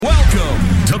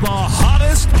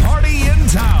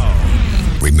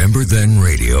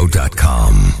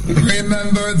RememberThenRadio.com.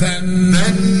 Remember then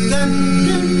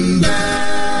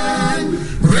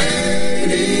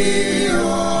radio.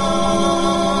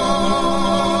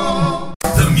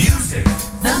 The music.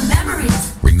 The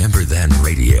memories.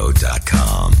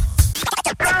 RememberThenRadio.com.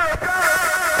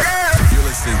 You're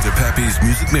listening to Pepe's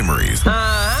Music Memories with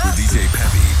DJ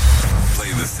Pepe,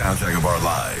 playing the soundtrack of our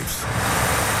lives.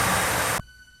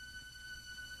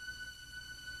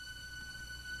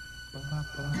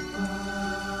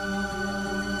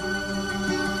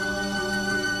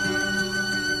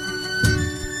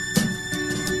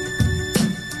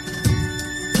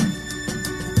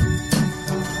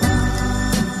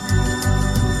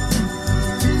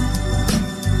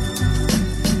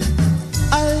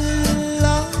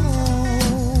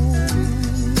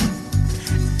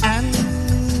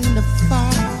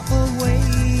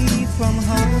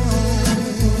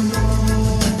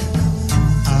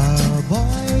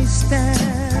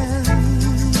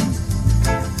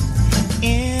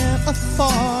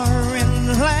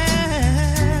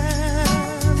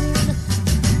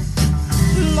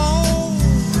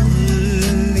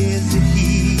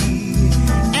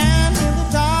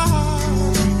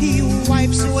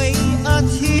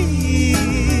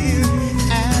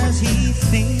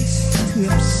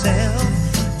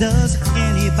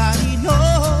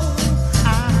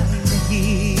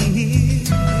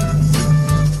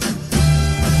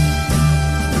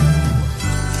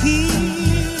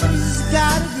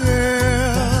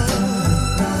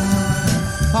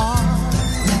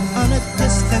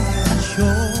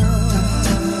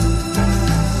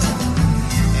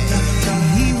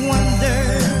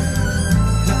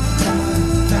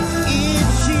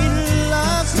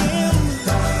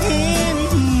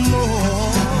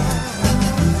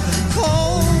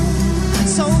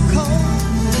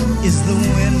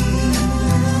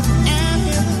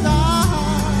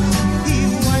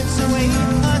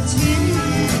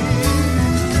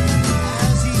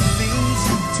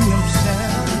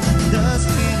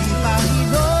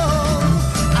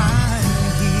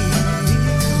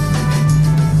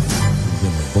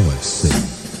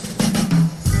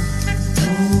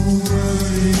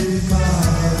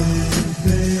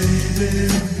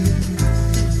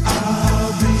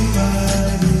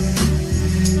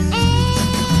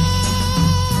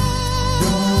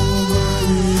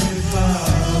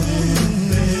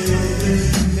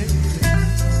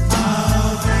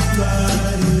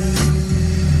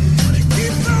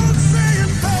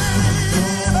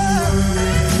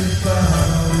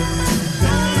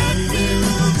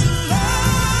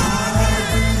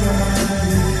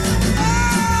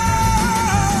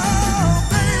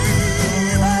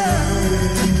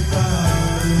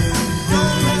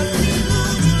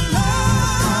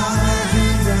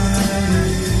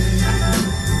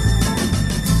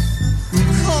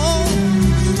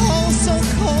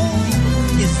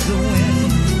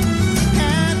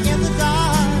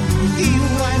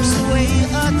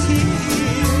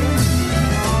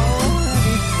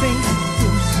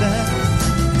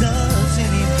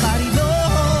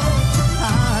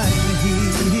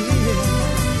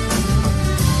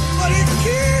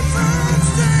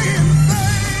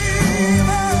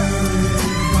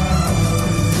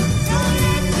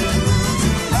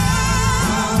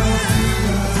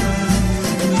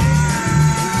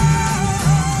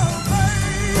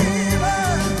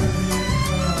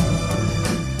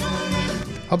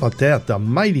 How about that? The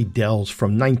Mighty Dells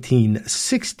from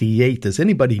 1968. Does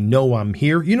anybody know I'm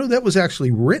here? You know, that was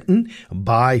actually written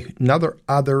by none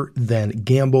other than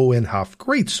Gambo and Huff.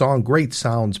 Great song, great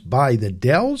sounds by the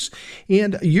Dells.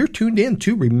 And you're tuned in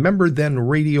to Remember Then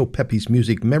Radio, Pepe's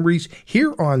Music Memories,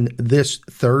 here on this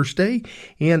Thursday.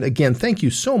 And again, thank you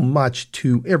so much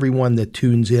to everyone that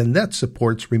tunes in, that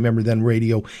supports Remember Then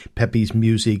Radio, Pepe's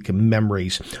Music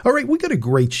Memories. All right, we got a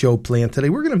great show planned today.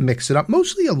 We're going to mix it up.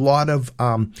 Mostly a lot of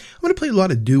I'm going to play a lot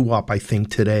of doo-wop, I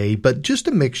think, today, but just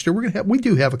a mixture. We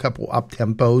do have a couple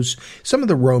up-tempos, some of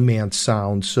the romance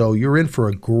sounds, so you're in for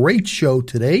a great show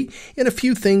today, and a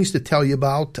few things to tell you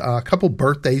about, a couple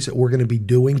birthdays that we're going to be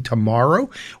doing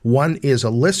tomorrow. One is a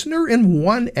listener, and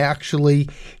one actually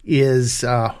is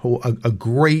a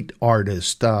great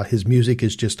artist. His music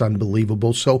is just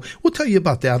unbelievable, so we'll tell you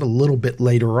about that a little bit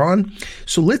later on.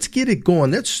 So let's get it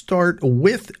going. Let's start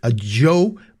with a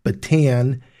Joe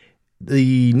Bataan.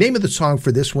 The name of the song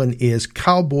for this one is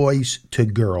Cowboys to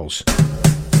Girls.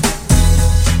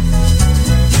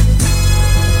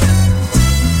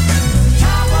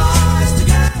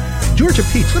 Georgia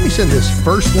Peach, let me send this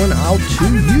first one out to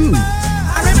you.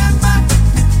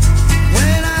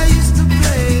 When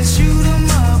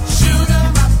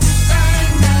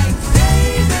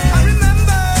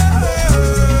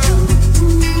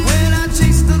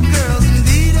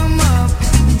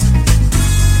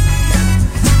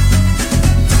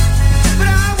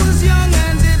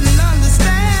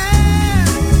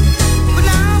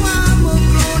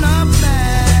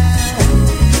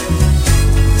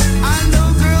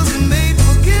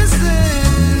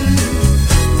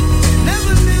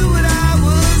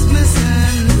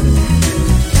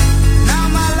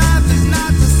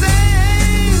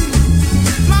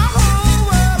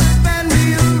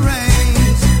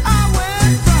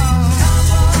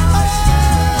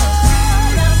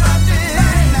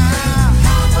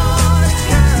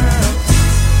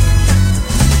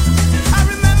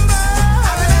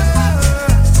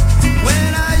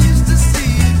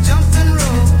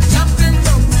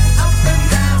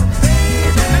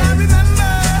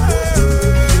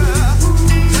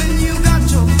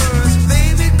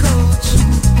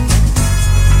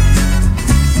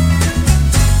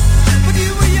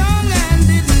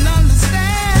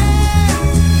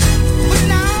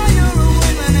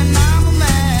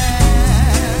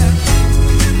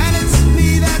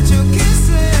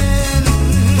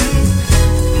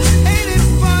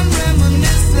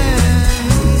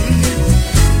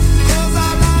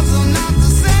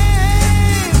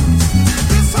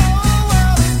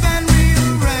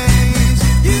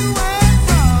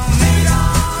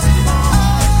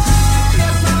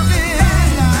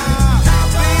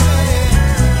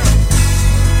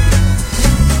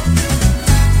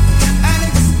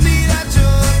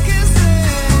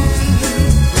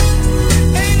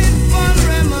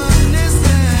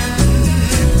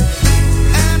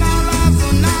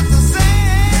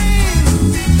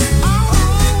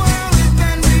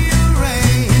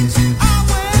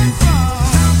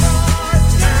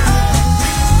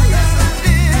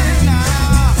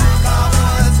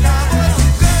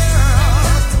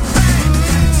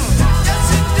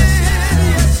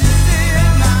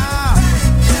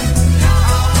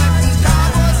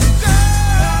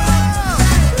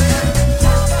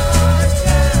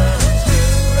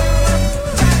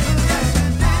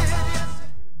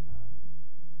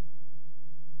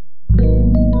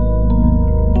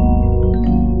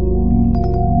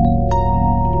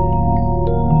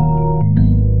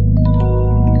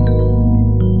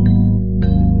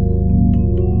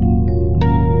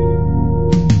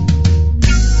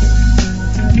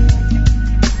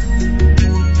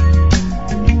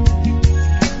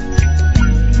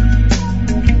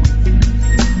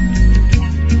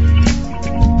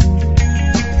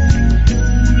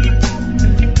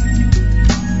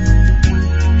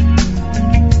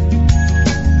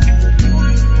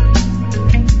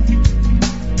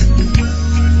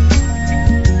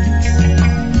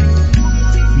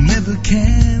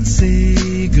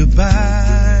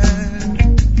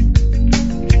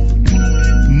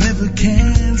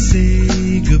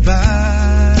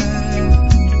goodbye.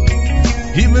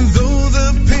 Even though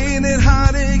the pain and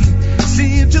heartache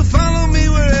seem to follow me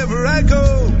wherever I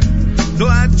go, though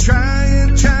I try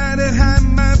to hide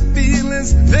my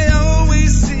feelings, they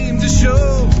always seem to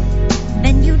show.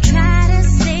 And you try to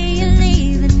say you're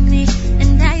leaving me,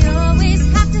 and I always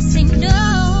have to say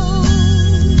no.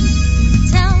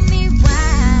 Tell me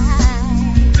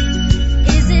why,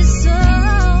 is it so?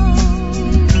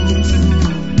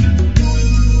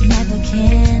 Never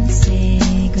can say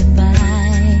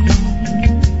goodbye.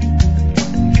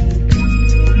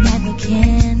 Never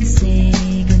can say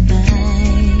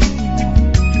goodbye.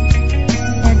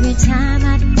 Every time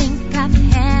I think I've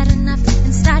had enough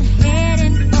and start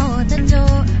heading for the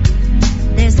door,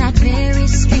 there's that very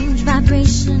strange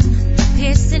vibration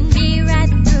piercing me right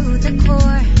through the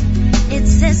core. It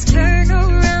says turn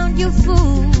around, you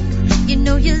fool, you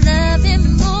know you love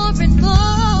him more and more.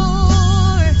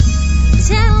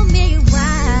 Tell me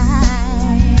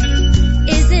why,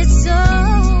 is it so?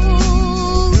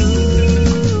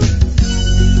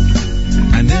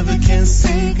 I never can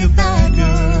say goodbye,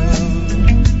 girl.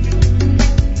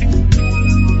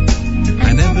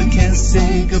 I never can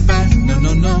say goodbye, no,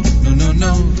 no, no, no, no,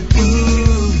 no.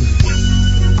 Ooh,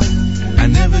 I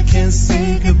never can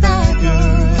say goodbye,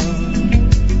 girl.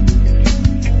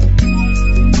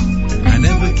 I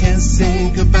never can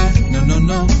say goodbye, no, no,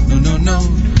 no, no, no, no.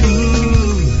 Ooh.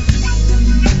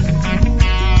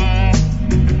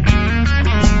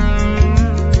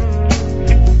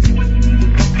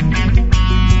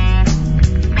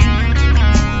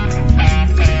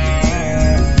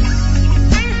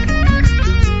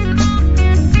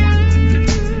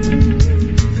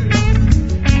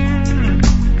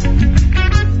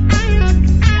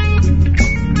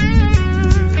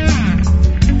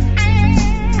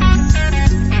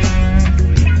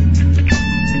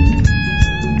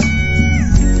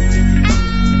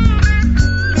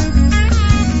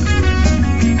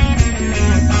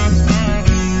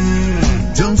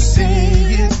 Don't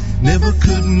say it, never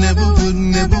could, never would,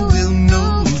 never will,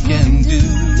 no can do.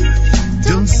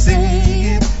 Don't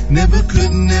say it, never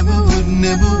could, never would,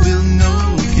 never will,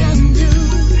 no can do.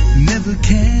 Never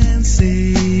can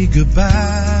say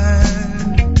goodbye.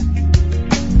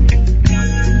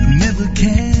 Never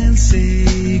can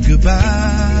say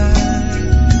goodbye.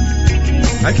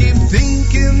 I keep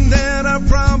thinking that our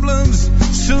problems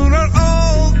soon are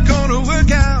all gonna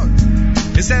work out.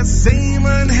 It's that same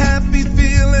unhappy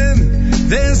feeling,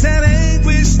 there's that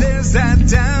anguish, there's that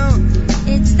doubt.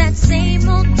 It's that same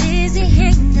old dizzy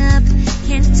hang-up,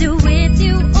 can't do with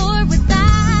you or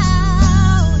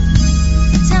without.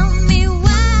 Tell me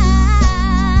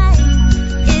why,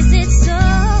 is it so?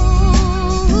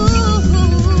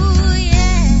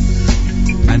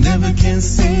 Yeah. I never can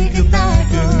say goodbye,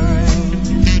 girl.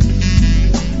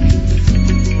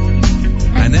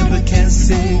 I never can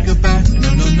say goodbye,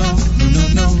 no, no, no, no, no,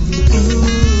 no.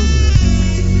 Ooh,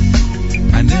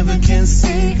 I never can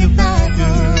say goodbye,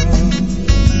 girl.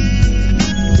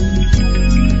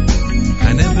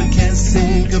 I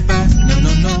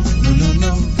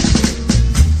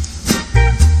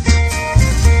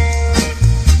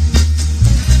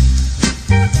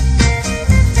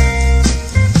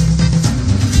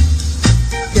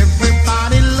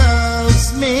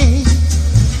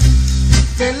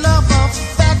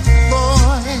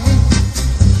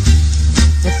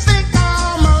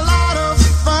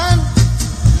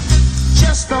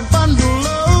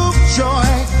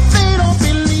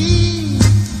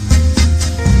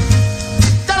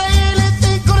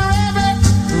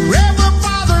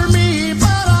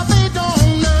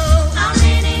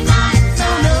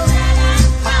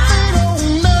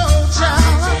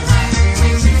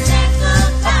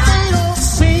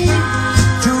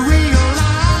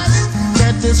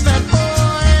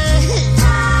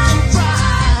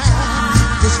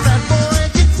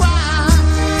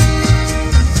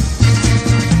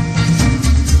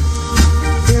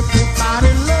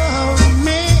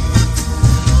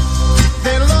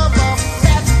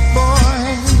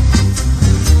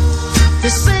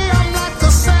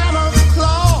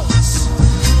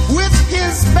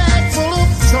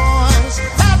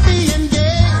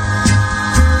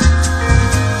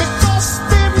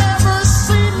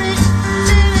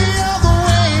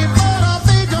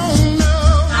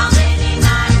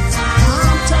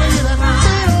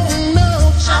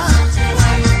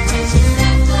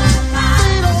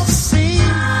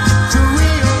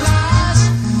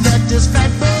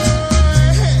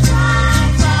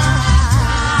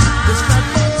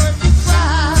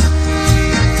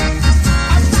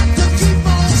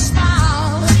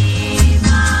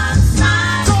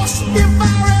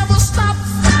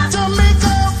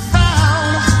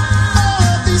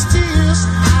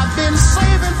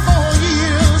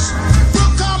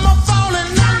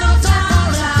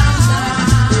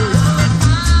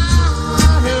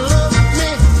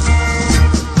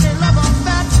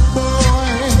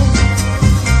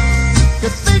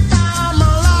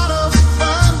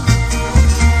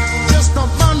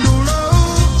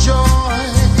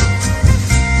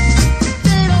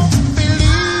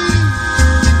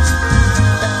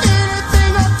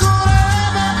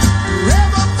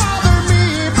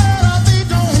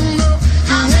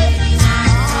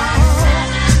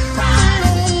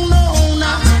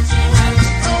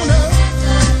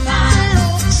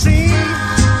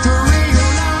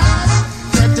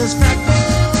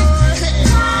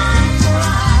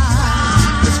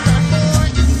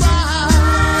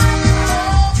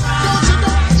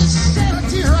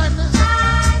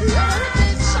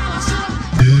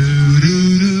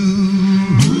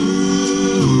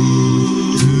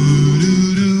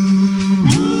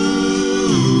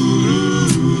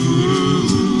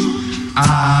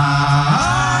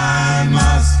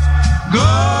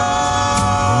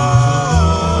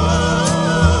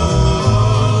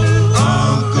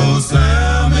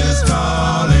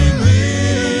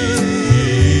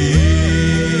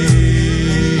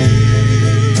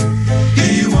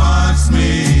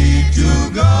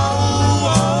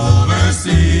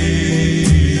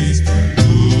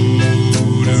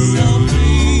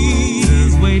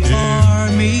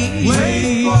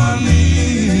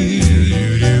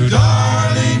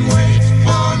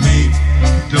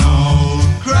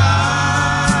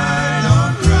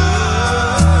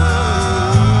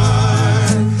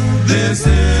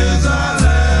is our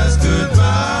last goodbye.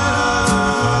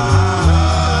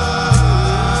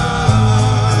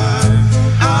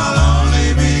 I'll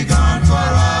only be gone for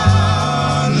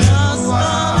a little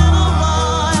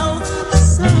while.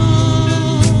 So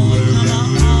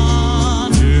come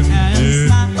on and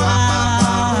smile.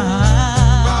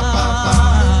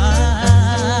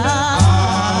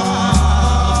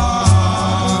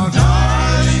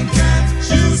 Darling, can't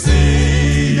you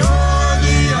see you're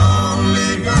the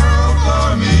only girl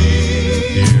for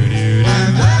me?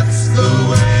 And that's the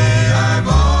way I've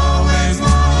always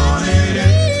wanted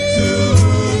it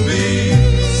to be.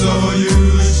 So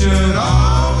you should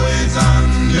always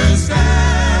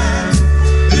understand,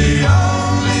 the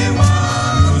only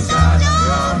one who's got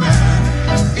your man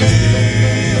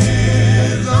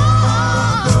is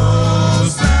Uncle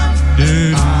Sam.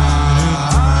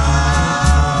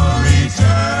 I'll return.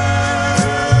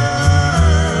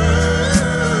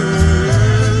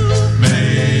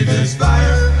 May this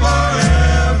fire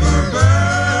forever burn.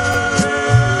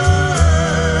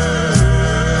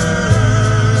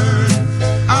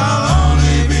 I'll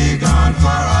only be gone for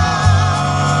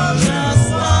a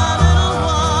little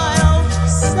while.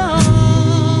 So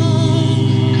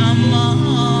come on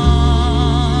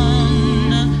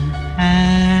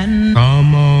and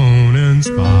Come on and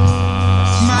smile.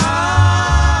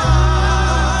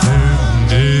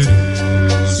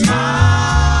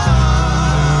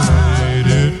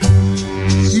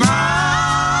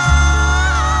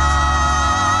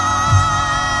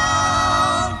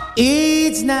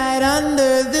 Each night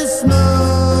under the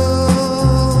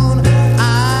moon,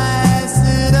 I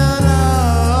sit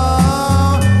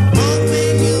alone,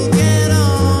 hoping you'll get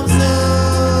home soon.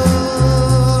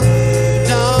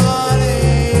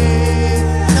 Darling,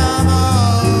 come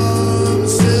home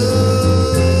soon.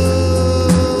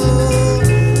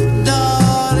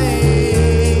 Darling,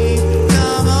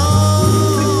 come home soon.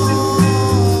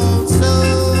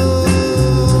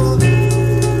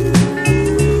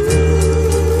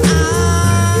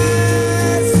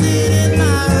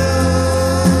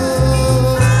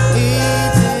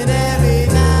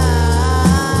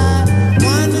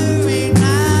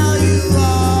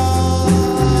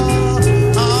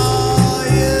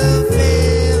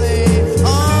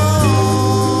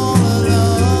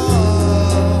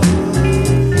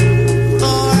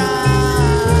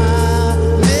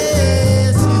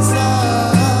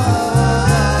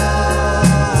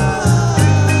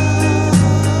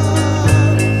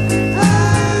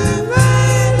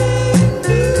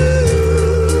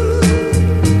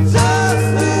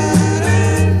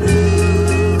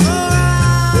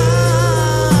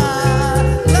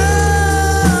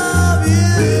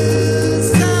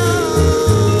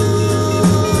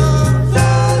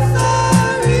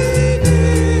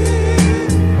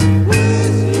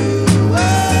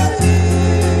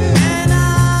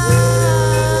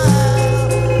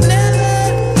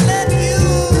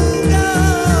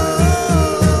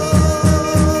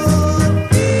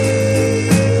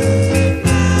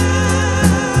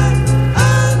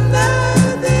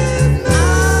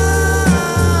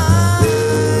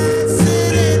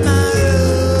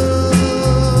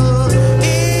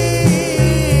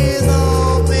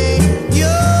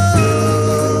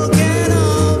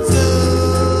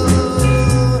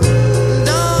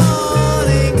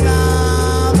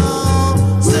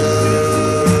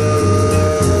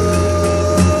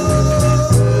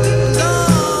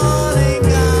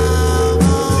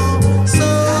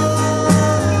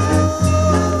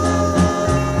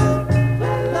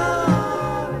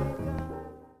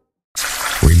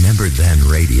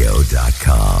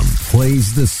 RememberThenRadio.com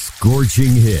plays the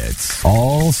scorching hits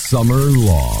all summer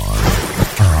long.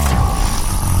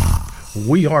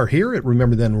 We are here at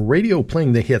Remember Then Radio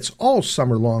playing the hits all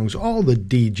summer longs, all the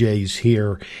DJs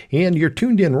here. And you're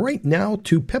tuned in right now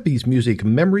to Pepe's Music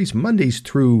Memories, Mondays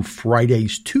through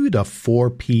Fridays, 2 to 4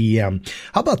 p.m.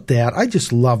 How about that? I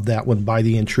just love that one by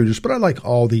the Intruders, but I like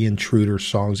all the Intruders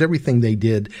songs. Everything they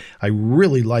did, I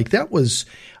really like. That was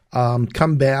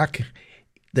Come Back.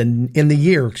 Then in the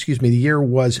year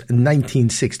was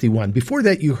 1961. Before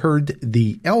that, you heard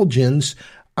the Elgins,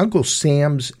 Uncle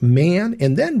Sam's Man,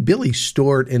 and then Billy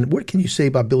Stewart. And what can you say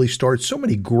about Billy Stewart? So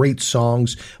many great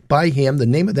songs by him. The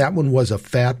name of that one was A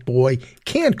Fat Boy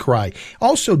Can't Cry.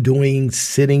 Also doing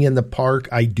Sitting in the Park,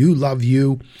 I Do Love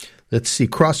You. Let's see,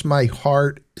 Cross My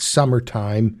Heart,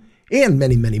 Summertime, and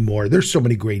many, many more. There's so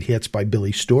many great hits by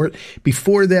Billy Stewart.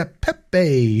 Before that,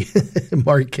 Pepe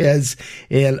Marquez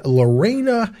and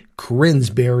Lorena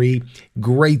Crinsbury.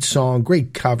 Great song,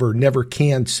 great cover, Never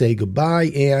Can Say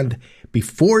Goodbye. And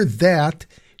before that,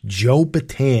 Joe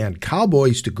Bataan.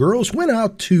 Cowboys to Girls went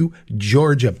out to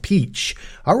Georgia Peach.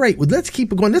 All right, well, let's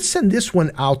keep it going. Let's send this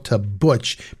one out to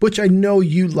Butch. Butch, I know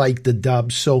you like the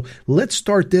Dubs, so let's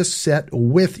start this set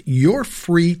with You're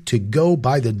Free to Go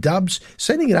by the Dubs,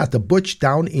 sending it out to Butch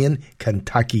down in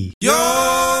Kentucky.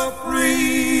 You're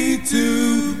free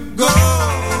to go.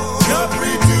 You're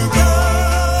free to go.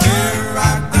 Here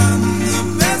I've done the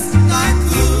best I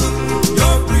could.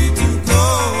 You're free to go.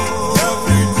 You're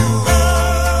free to go.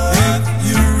 If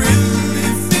you really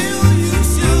feel you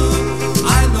should,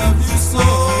 I love you so.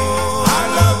 I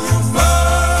love you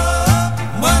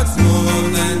much more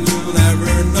than you'll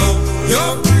ever know.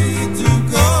 You're free to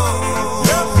go.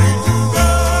 You're free to go.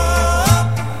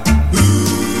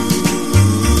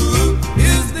 Ooh,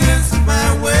 is this fair?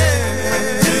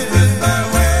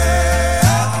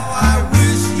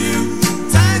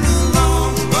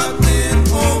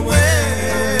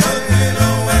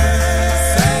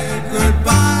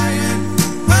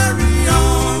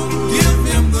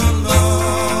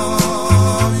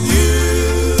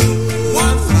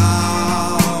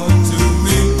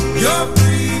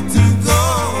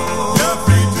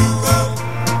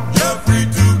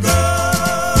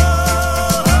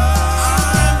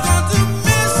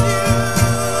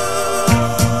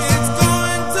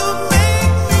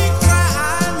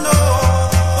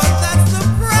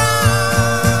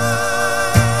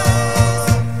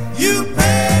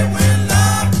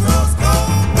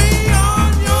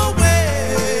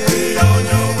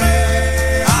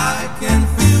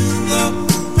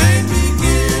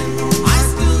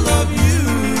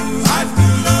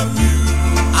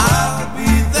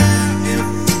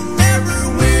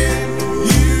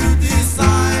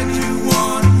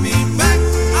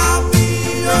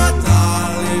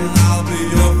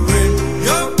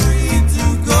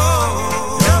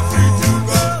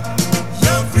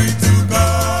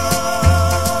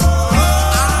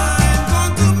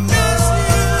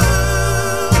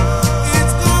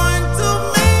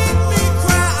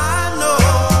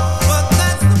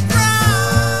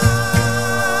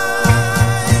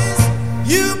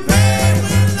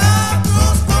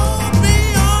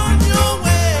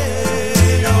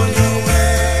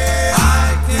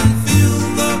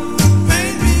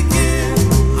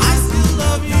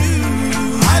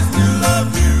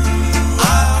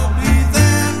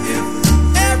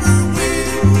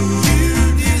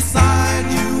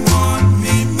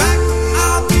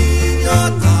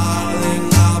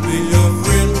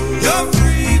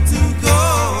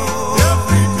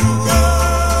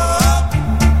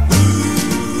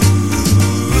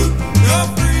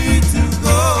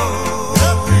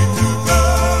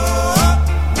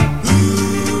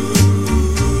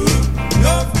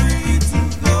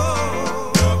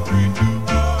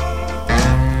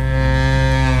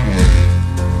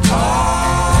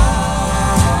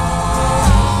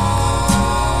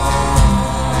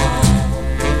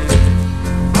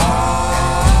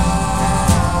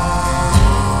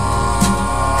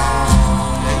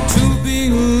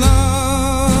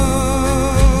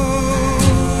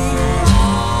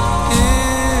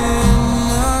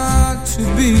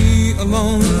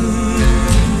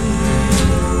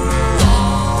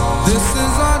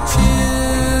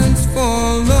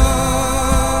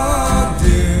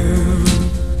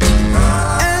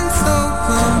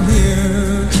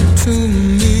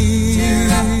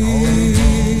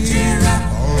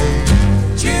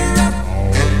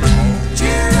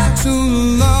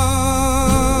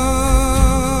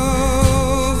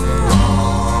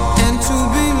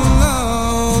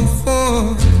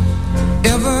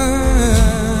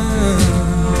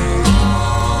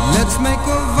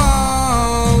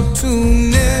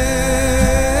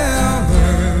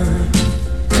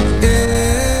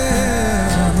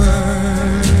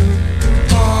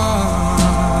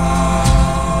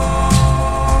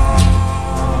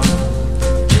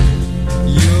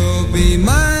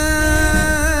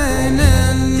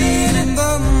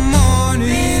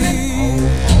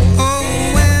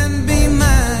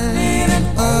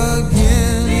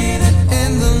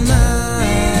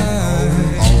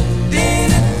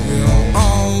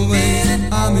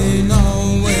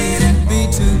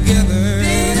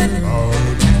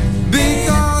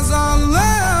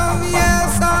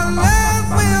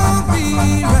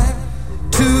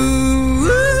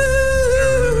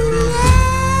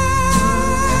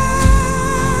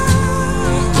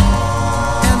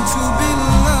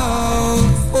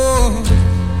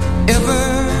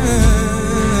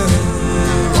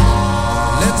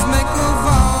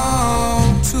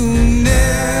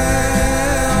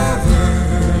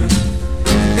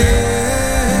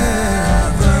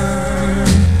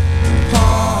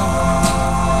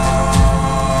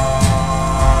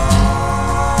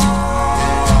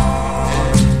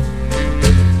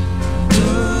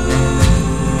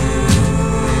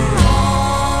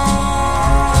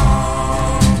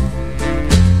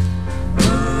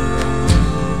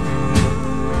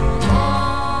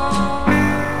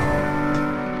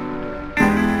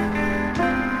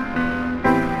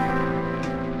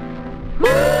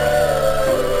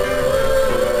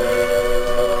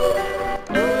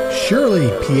 Shirley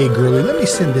P.A. Gurley, let me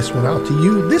send this one out to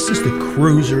you. This is the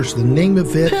Cruisers, the name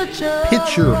of it,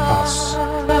 Picture Us.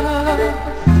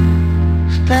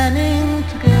 Standing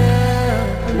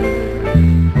together,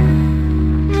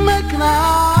 making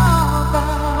our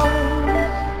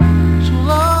vows to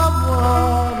love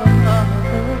one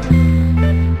another.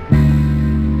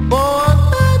 But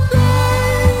that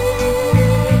day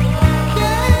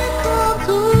can't come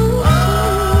too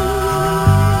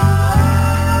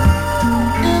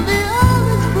soon. In the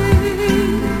honest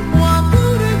breeze, one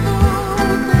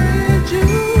beautiful day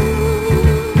June.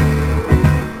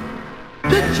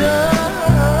 Picture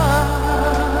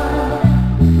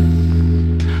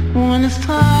when it's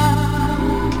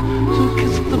time to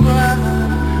kiss the bride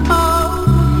of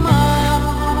my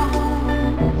arms,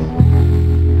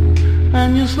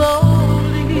 and you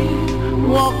slowly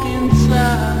walk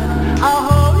inside, I'll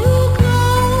hold you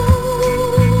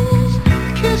close,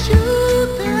 kiss you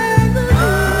tenderly.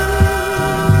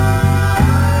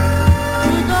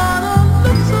 We're gonna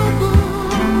look so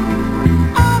good,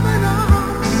 arm in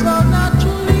arm, so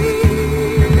naturally.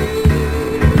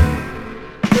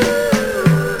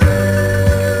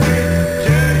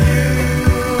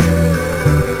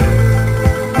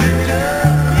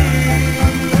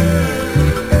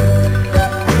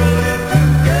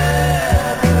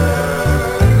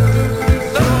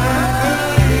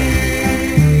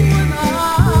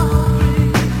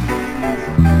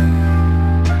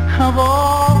 Have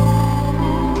all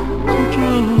come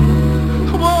true,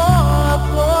 come on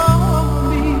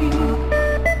for me,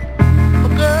 a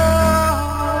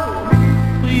girl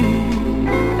for you.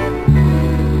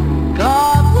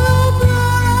 God will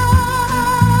bless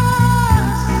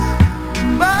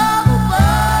by the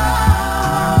by.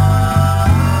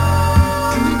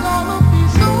 We're gonna be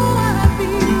so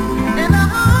happy in a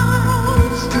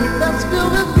house that's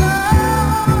filled with love.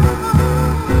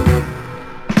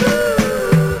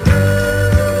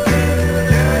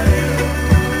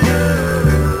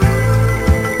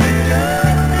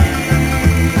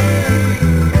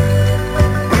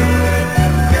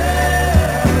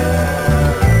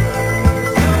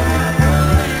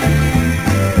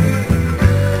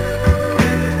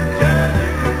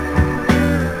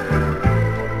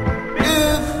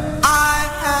 If I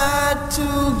had to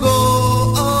go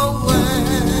away,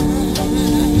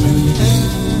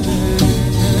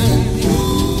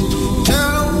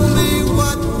 tell me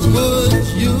what would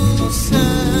you say?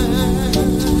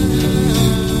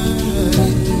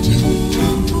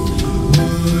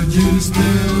 Would you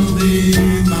still be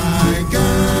my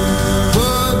girl?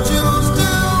 Would you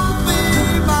still be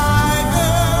my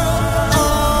girl?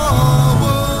 Or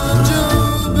would you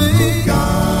be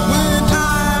when I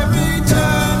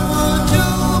return? Would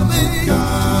you be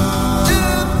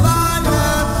if I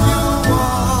left you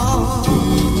all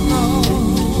alone?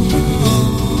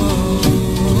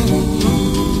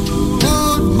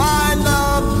 Would my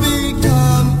love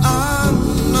become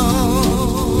unknown?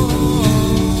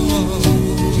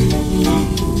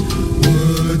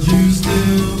 Would you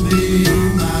still be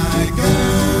my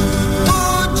girl?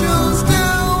 Would you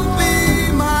still be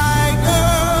my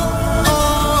girl?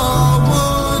 Or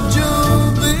would you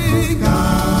be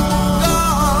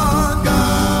gone, gone,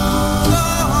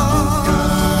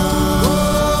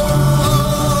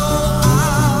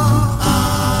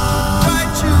 I'll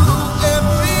write you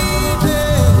every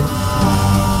day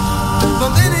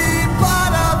from any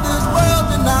part of this world,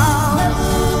 and I'll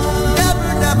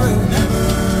never, never, never,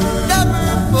 never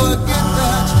forget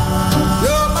that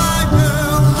you're my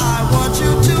girl. I want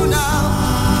you to know.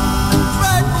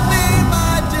 Pray for me,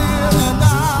 my dear, and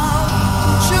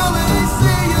I'll surely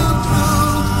see you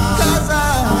through. 'Cause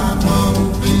I'm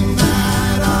hoping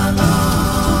that our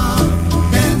love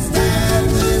can stand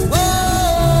this. Oh,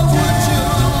 would you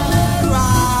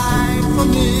cry for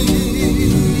me?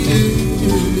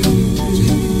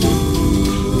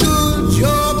 Could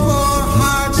your poor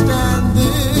heart stand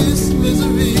this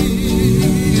misery?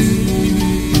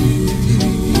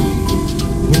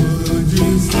 Would you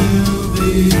still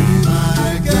be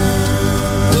my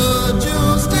girl? Would you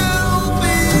still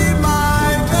be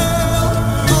my girl?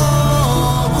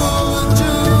 Or would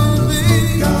you be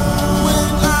when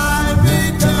I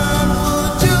return?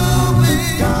 Would you be?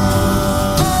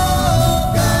 Oh,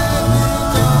 baby,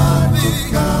 don't be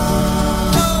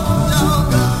gone.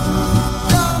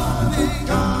 Don't be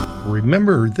gone.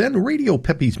 Remember then Radio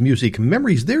Pepe's Music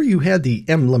Memories. There you had the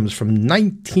emblems from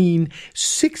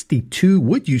 1962.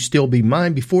 Would You Still Be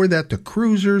Mine? Before that, the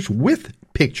Cruisers with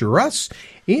Picture Us,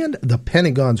 and the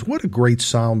Pentagons. What a great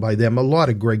sound by them. A lot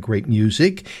of great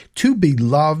music. To Be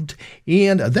Loved,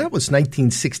 and that was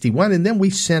 1961. And then we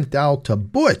sent out to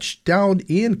Butch down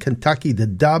in Kentucky, the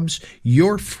Dubs,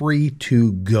 You're Free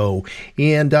to Go.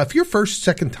 And if you're first,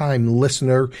 second time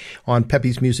listener on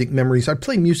Pepe's Music Memories, I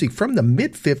play music from the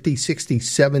mid-50s, 60s,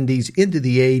 70s, into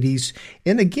the 80s,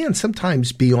 and again,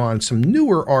 sometimes beyond. Some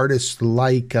newer artists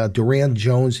like Duran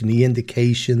Jones and the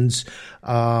Indications,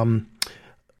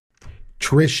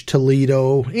 Trish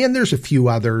Toledo, and there's a few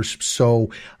others.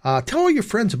 So tell all your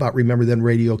friends about Remember Then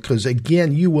Radio, because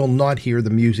again, you will not hear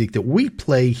the music that we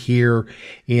play here,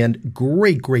 and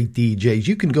great DJs.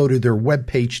 You can go to their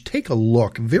webpage, take a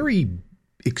look. Very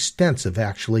extensive,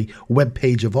 actually,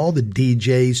 webpage of all the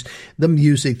DJs, the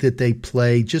music that they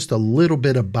play, just a little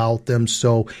bit about them.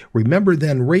 So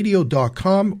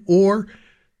rememberthenradio.com or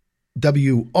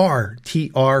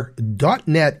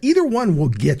WRTR.net. Either one will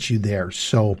get you there.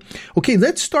 So, okay,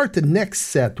 let's start the next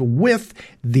set with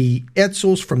the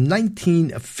Edsels from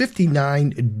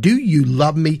 1959, Do You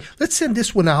Love Me? Let's send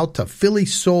this one out to Philly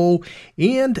Soul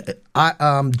and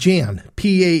Jan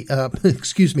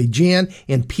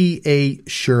and P.A.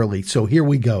 Shirley. So here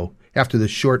we go after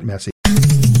this short message.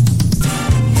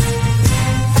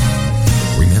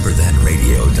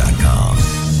 RememberThenRadio.com.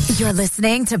 You're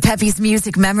listening to Pepe's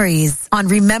Music Memories on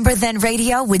Remember Then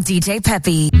Radio with DJ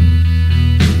Pepe. Do you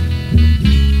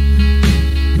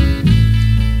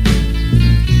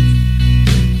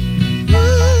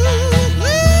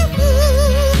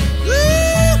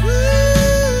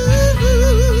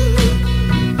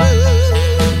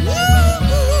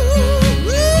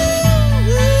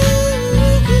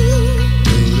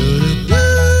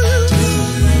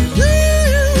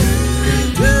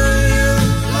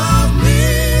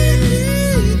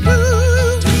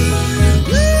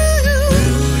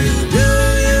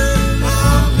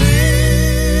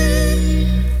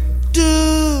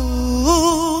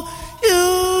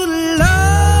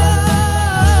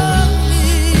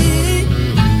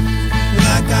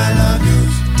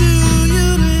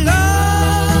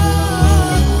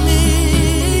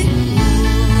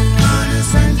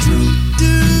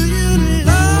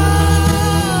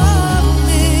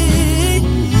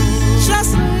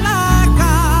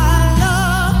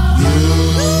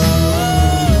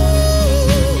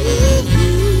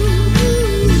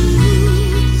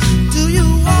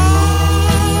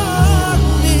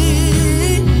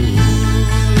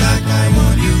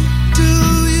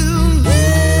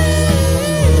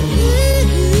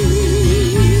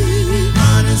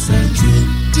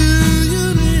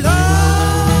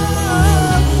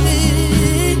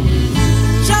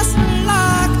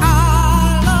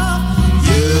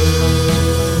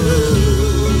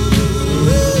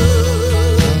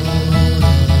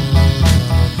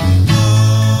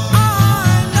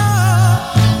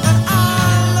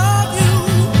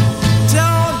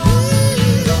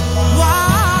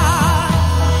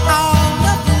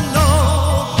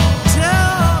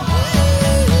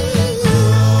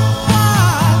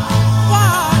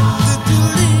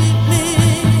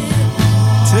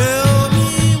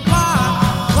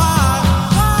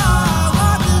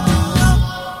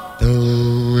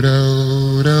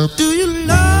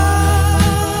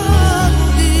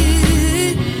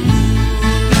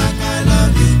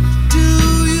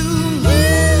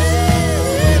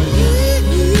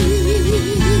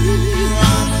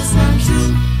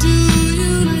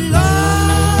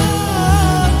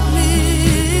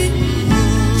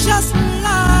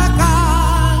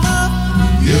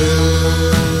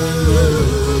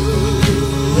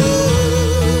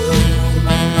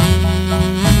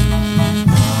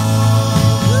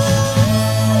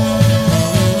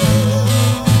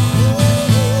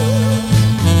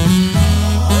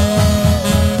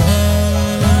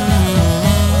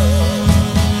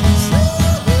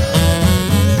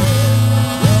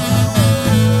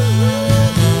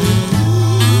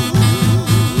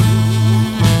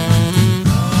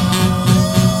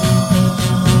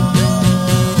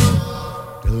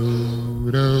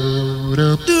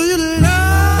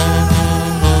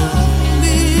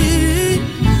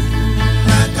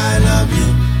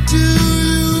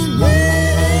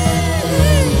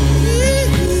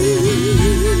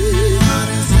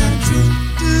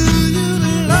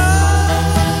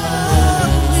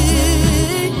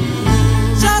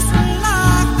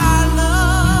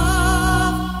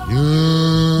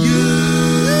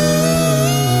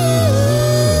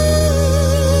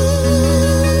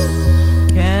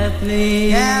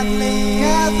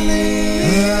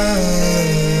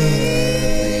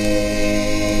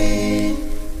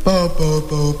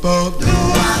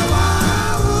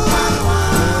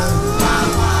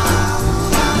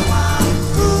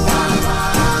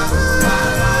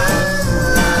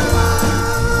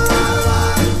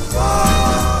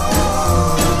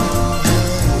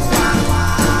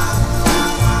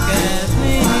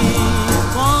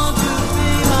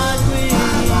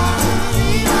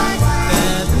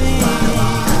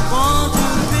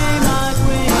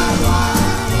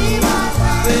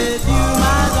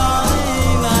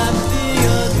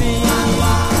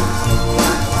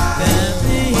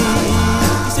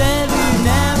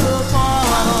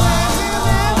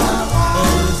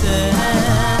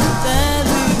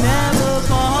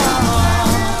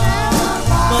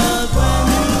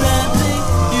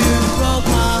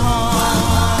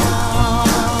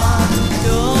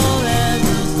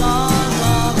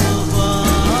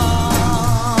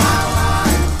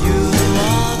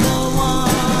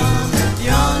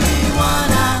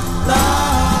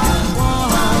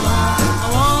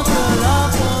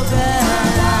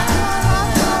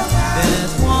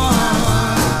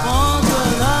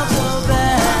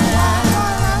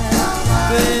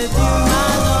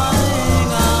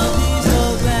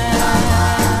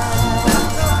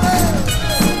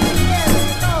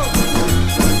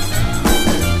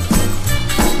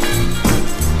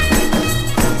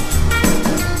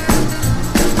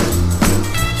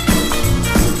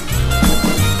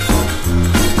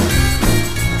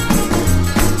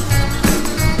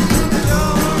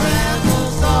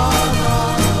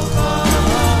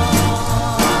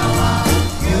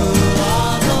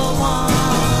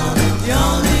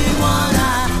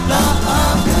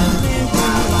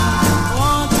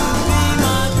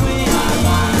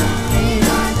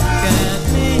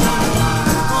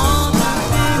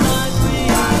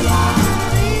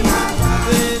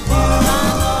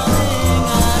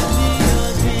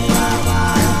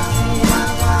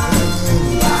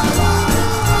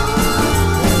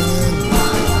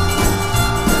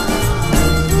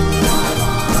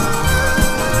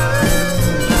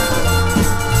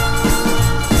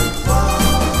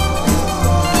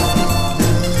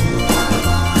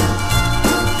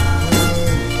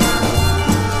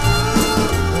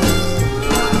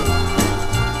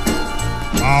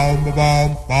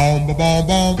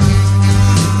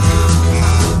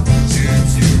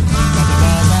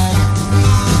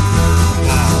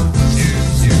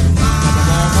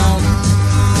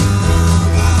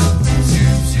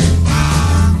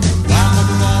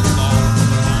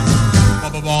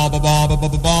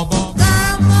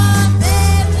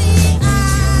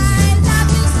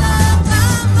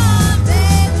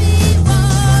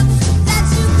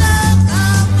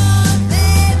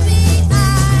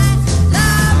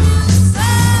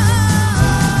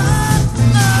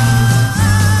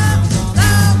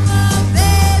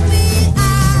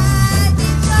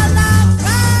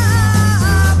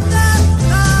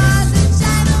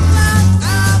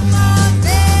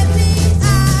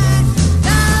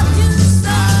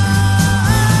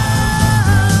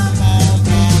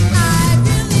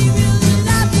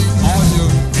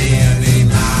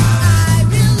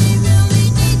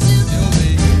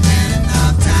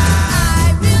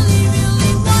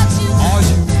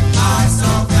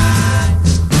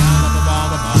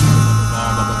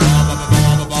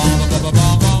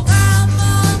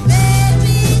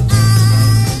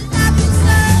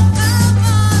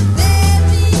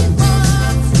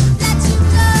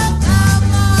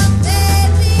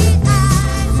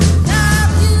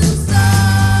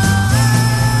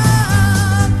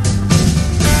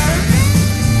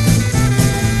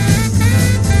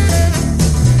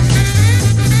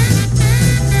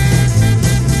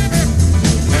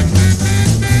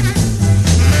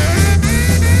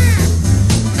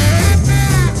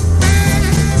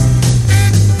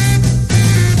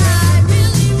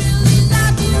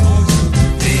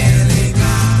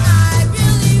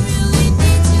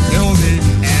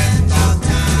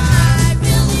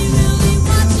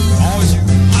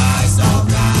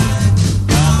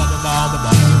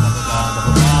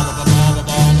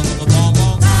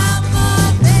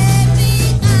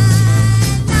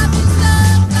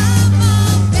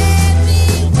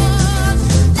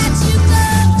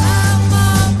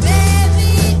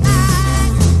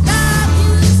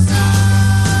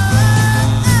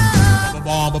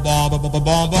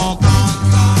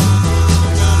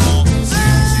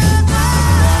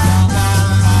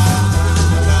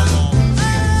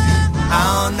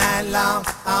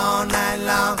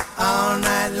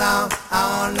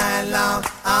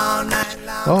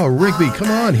Oh, Rigby, come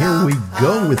on, here we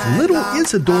go with Little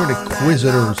Isidore and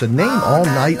Inquisitors, a name all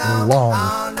night long.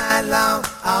 All night long,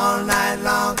 all night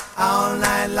long, all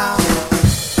night long.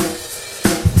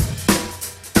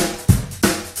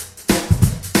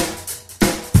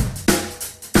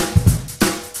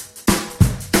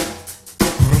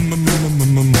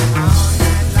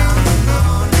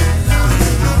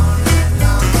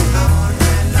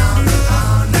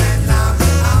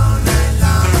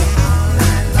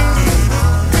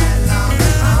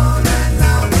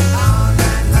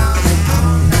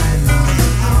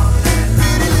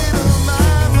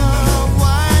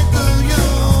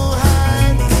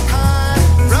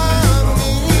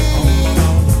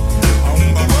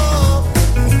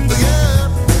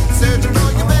 Searching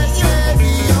for you,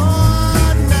 baby,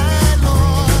 all night long.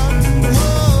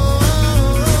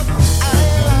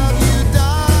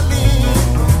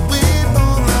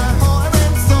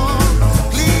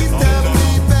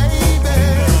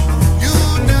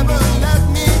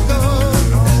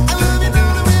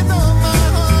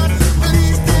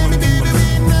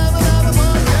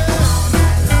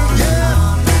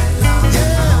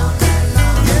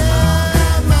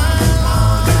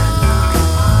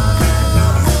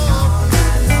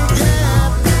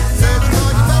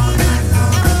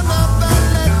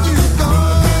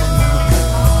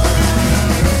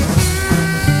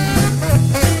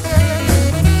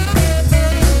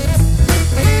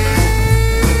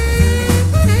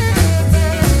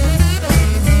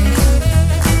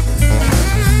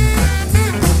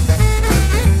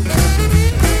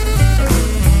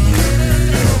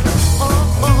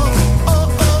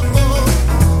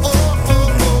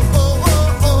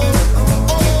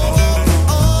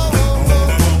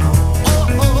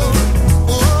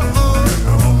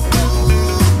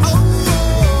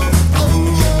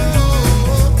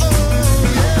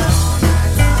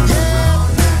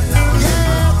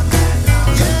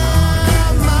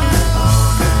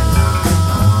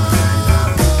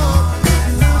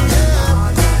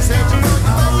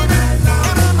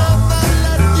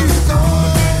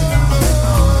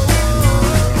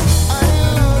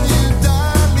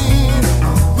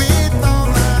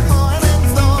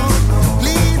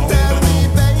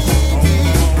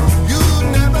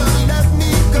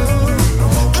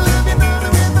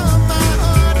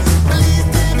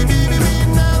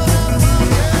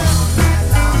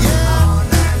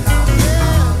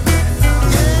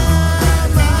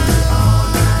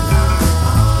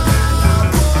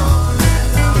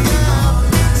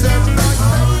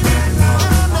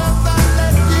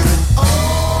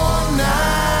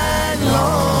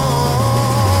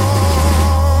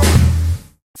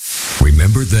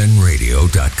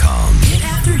 RememberThenRadio.com. Hit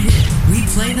after hit, we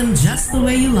play them just the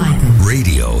way you like them.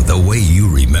 Radio the way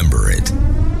you remember it.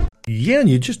 Yeah, and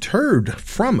you just heard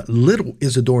from Little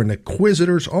Isidore and the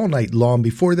Inquisitors all night long.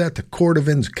 Before that, the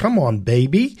Cordovans, Come On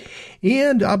Baby.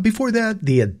 And before that,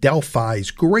 the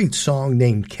Adelphis, great song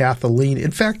named Kathleen.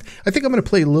 In fact, I think I'm going to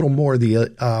play a little more of the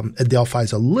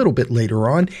Adelphis a little bit later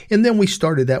on. And then we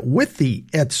started that with the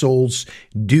Edsels,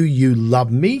 Do You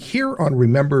Love Me, here on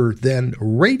Remember Then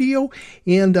Radio.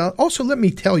 And also, let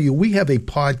me tell you, we have a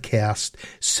podcast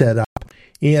set up.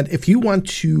 And if you want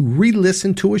to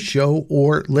re-listen to a show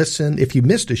or listen, if you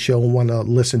missed a show and want to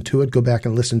listen to it, go back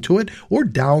and listen to it or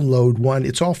download one.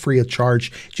 It's all free of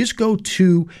charge. Just go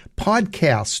to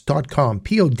podcasts.com,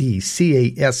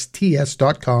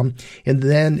 podcasts.com, and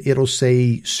then it'll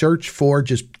say search for,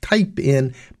 just type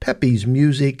in Pepe's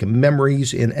Music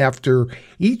Memories, and after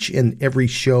each and every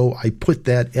show, I put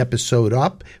that episode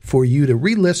up for you to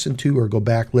re-listen to or go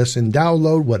back, listen,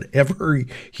 download, whatever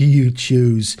you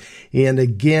choose. And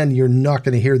again, you're not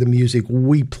going to hear the music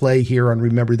we play here on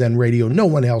Remember Then Radio. No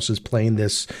one else is playing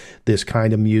this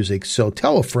kind of music, so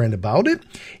tell a friend about it.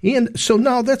 And so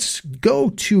now let's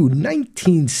go to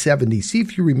 1970. See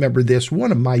if you remember this, one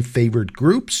of my favorite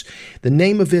groups. The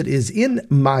name of it is In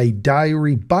My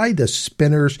Diary by the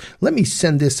Spinners. Let me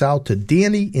send this out to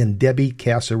Danny and Debbie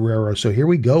Casarero. So here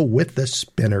we go with the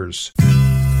Spinners.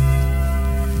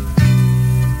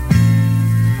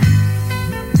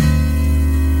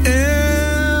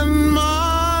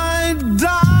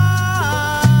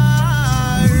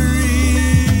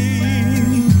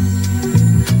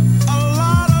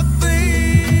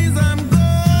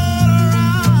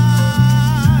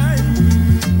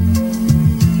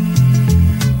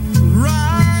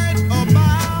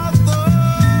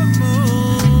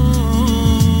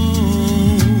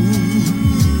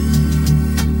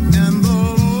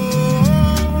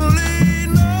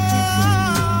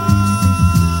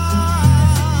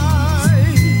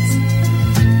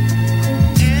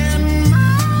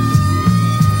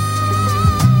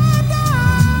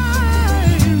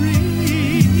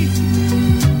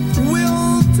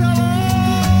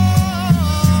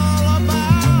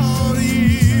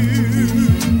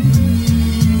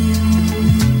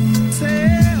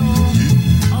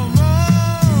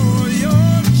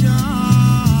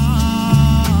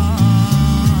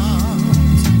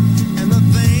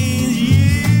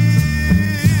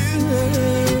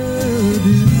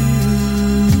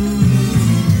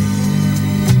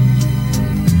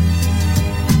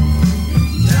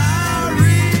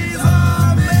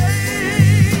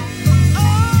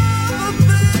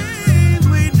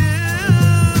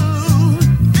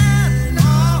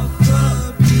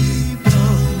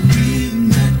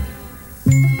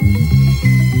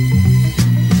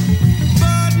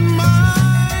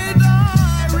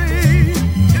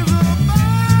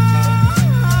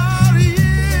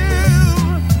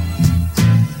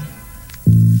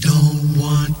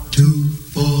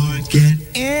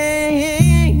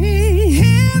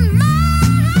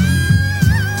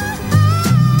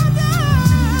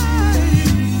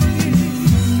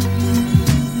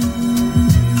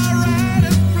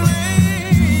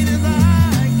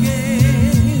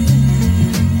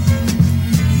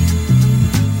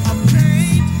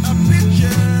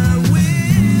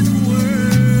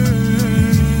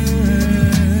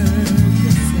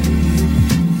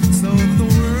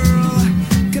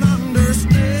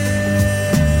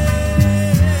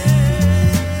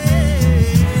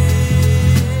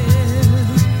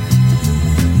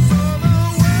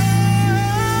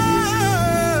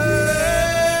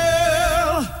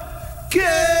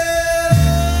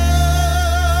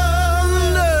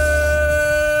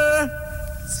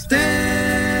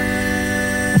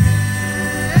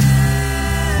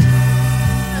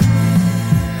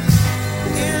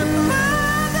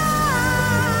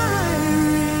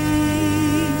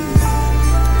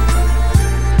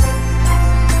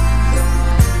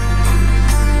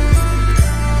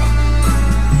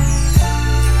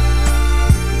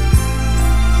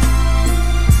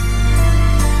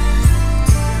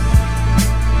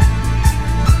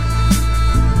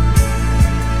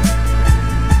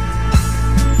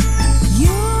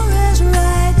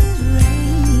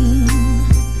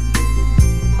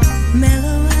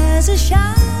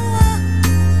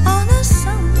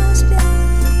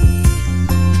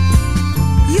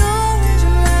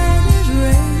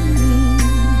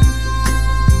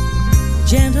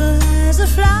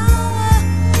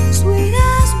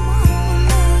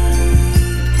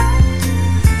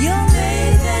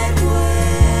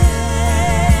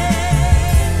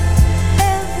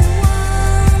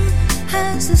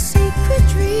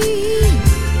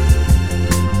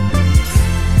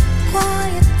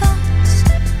 Quiet thoughts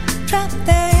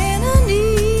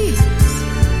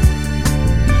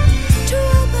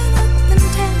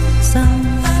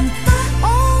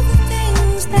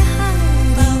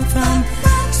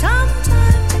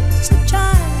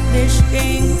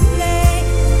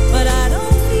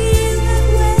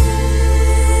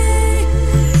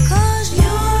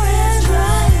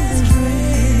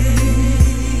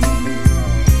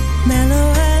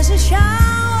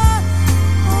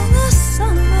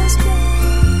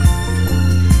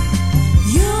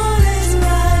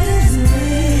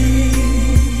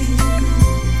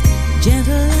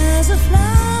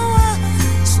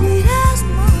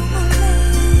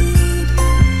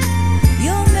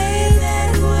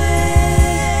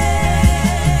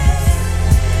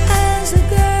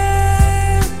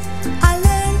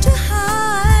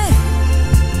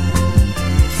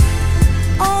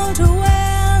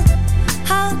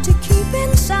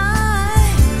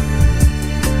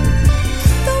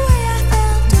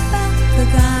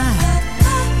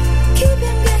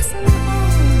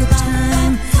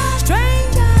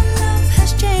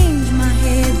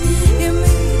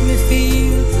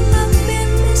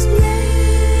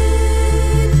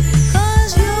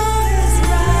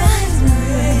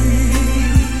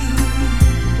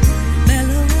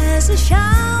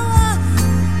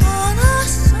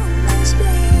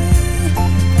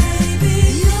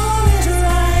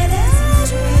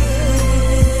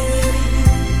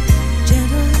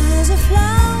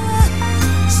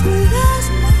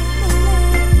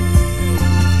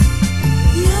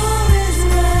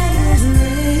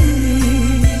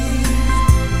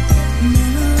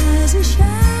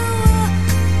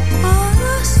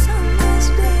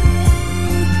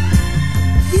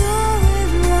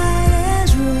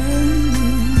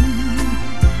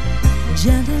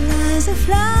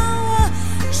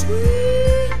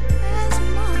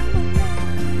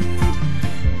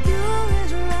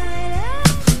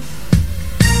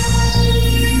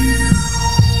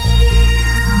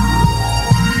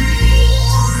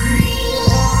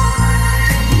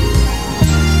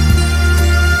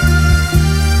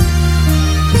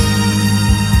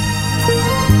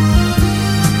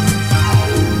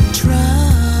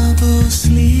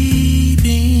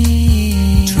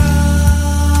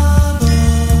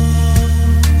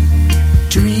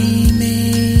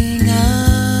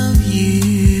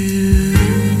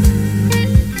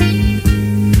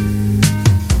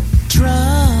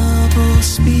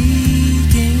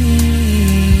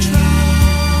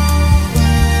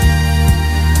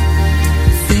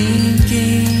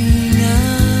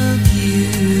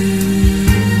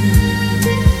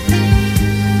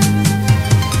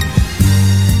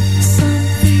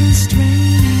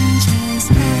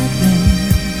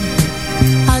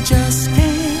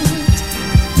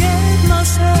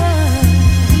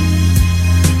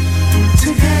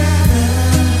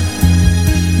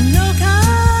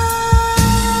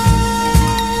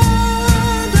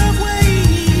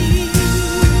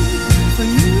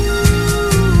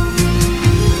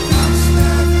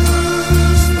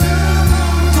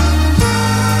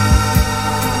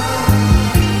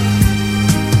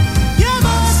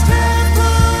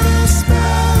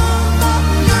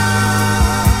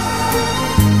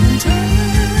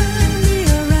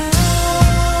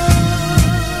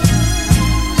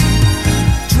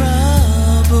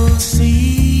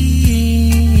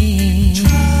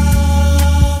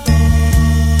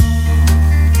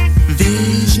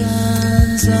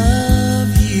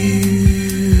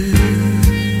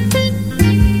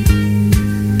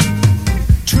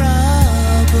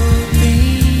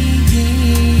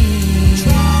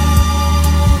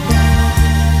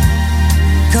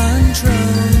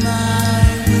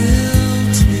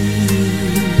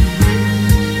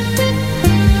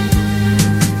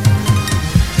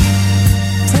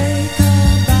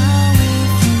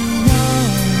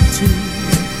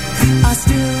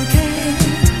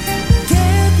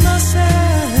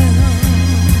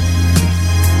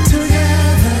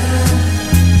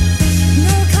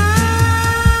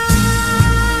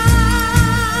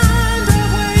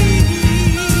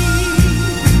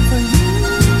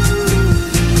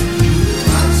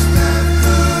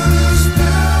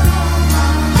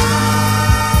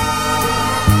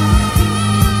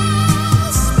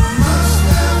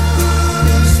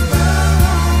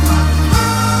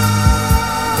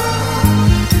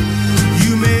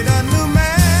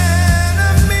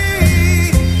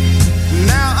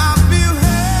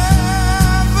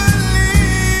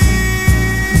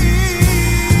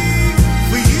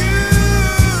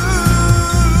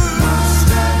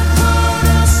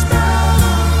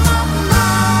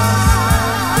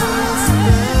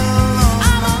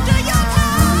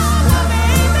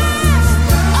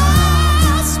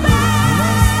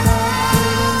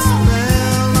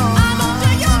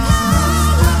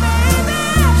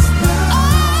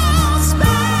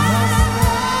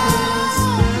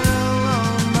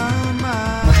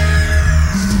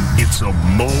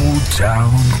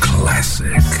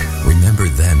classic.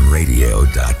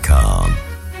 RememberThenRadio.com.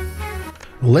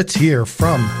 Let's hear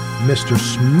from Mr.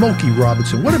 Smokey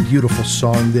Robinson. What a beautiful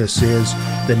song this is.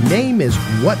 The name is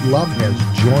What Love Has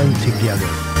Joined Together.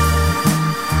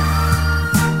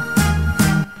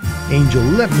 Angel,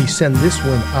 let me send this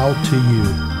one out to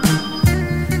you.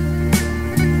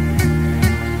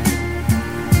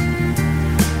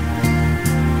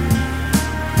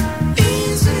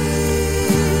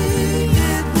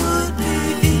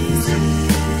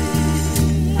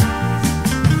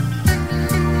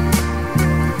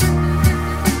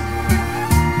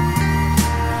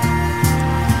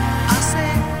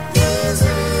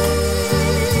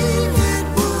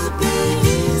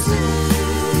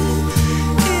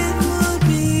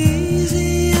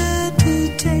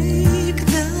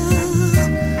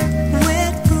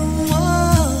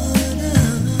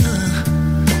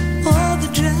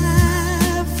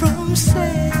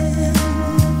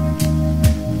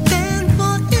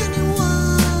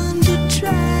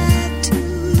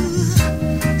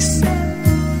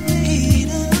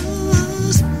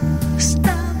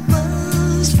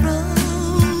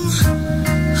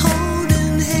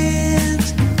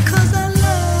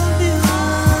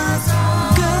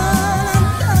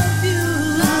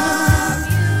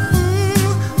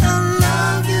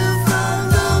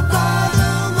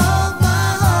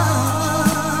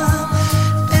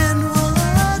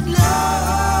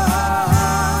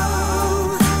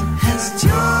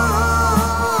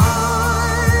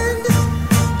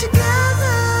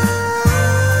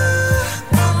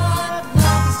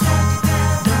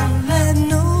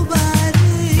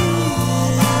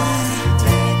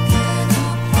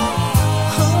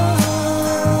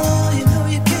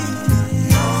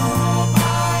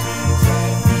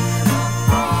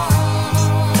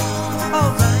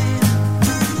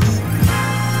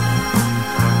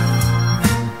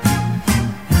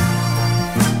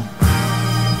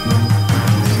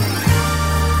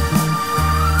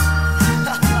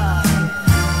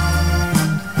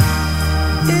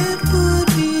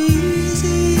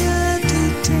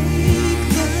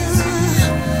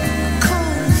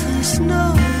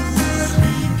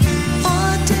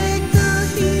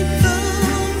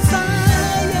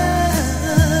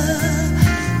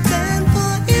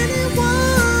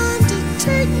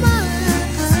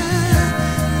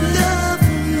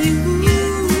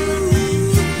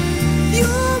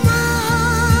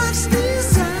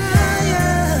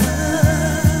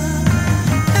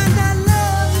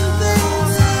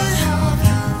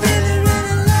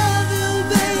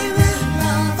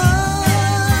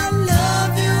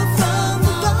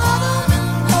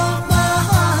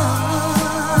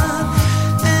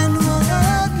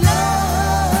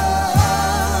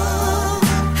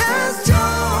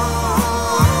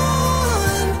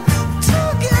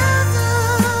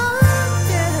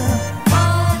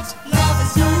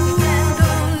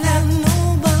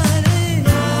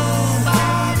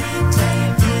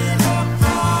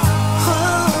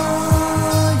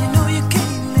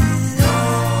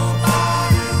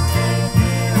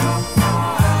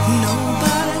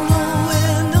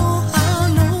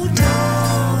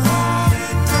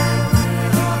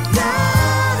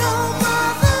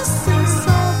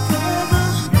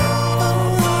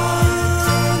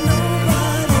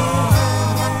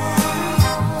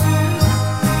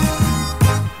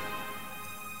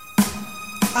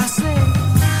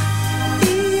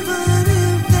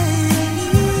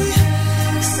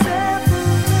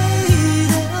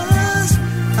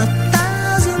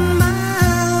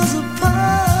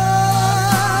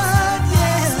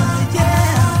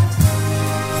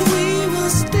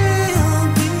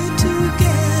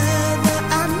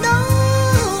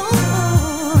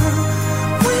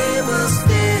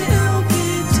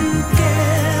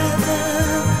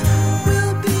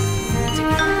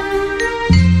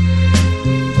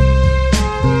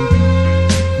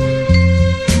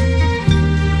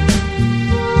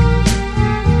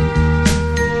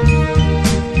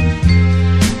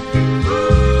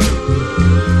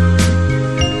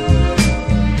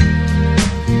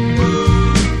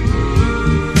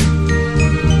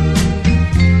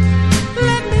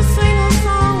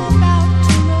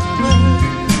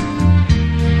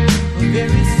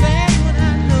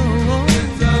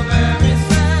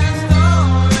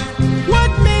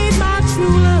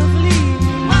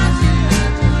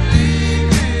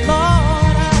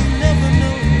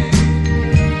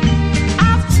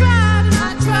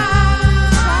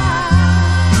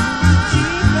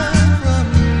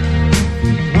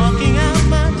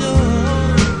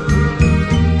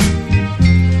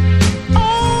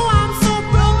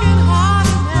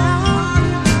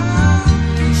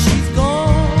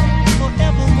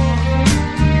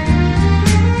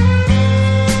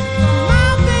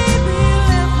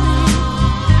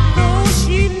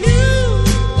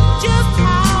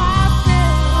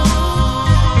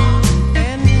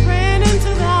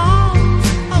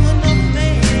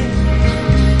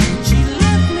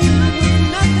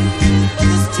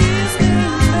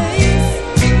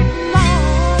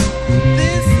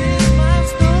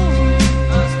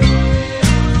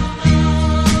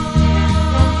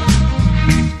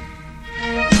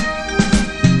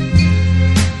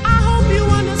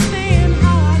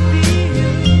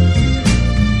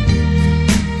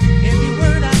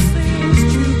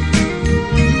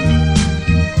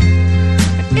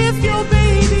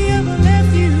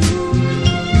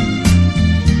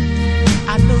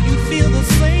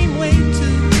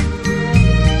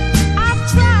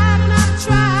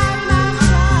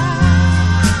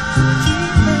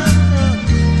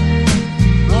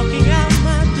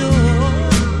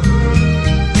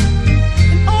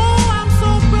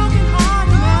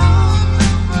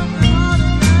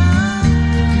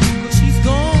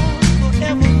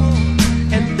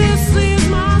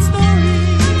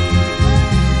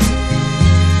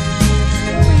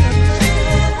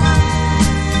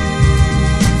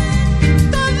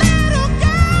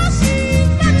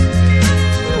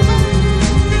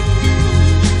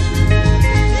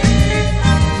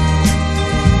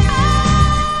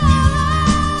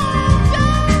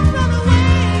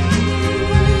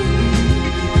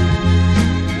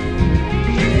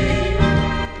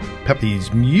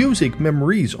 Pepe's Music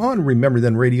Memories on Remember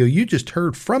Then Radio. You just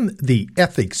heard from the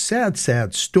Ethics Sad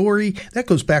Sad Story. That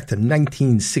goes back to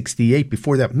 1968.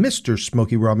 Before that, Mr.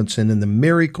 Smokey Robinson and the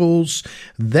Miracles.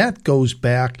 That goes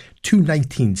back to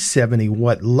 1970.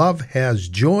 What Love Has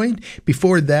Joined.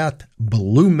 Before that,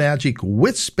 Blue Magic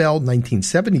with Spell,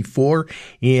 1974.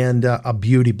 And A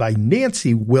Beauty by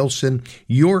Nancy Wilson.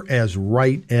 You're as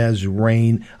Right as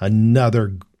Rain.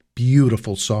 Another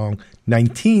beautiful song.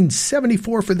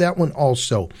 1974 for that one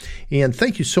also. And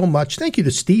thank you so much. Thank you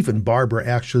to Steve and Barbara,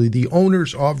 actually, the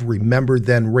owners of Remember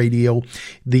Then Radio.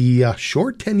 The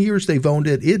short 10 years they've owned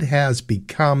it, it has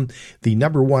become the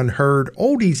number one heard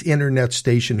oldies internet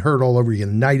station, heard all over the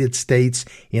United States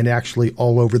and actually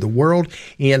all over the world.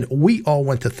 And we all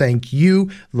want to thank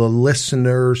you, the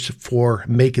listeners, for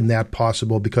making that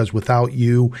possible, because without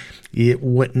you, it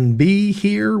wouldn't be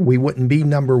here. We wouldn't be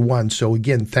number one. So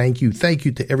again, thank you. Thank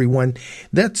you to everyone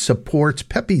that supports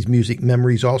Pepe's Music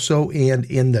Memories also, and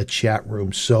in the chat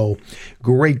room. So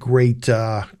great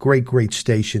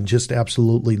station. Just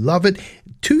absolutely love it.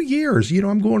 2 years,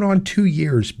 I'm going on 2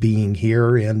 years being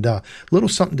here, and a little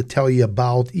something to tell you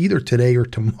about either today or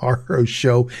tomorrow's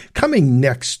show coming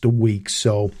next week.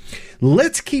 So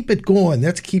let's keep it going.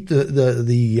 Let's keep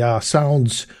the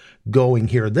sounds going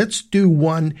here. Let's do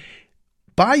one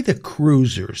by the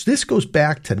Cruisers. This goes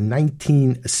back to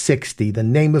 1960. The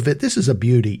name of it, this is a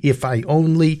beauty, If I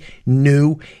Only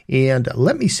Knew. And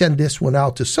let me send this one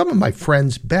out to some of my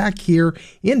friends back here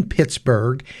in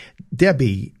Pittsburgh,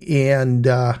 Debbie and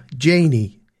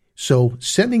Janie. So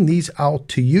sending these out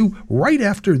to you right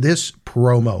after this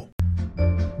promo.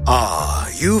 Ah,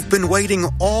 you've been waiting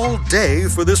all day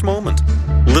for this moment.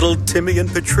 Little Timmy and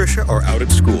Patricia are out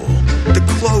at school. The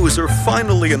clothes are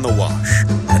finally in the wash.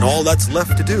 And all that's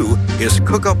left to do is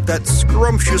cook up that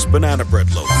scrumptious banana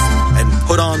bread loaf and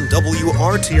put on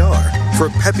WRTR for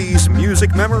Pepe's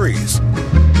Music Memories.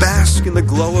 Bask in the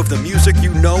glow of the music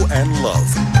you know and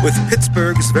love with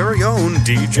Pittsburgh's very own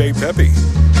DJ Pepe.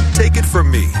 Take it from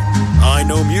me. I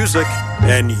know music,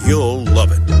 and you'll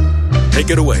love it. Take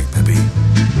it away, Pepe.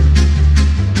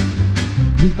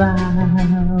 If I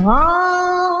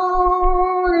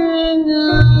only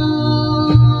knew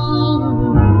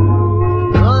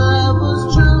love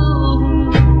was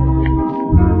true,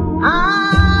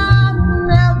 I'd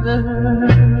never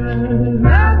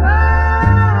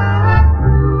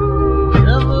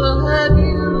hurt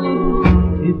you.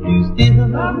 If you still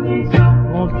love me,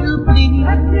 won't you please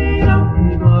let me know?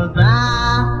 Because I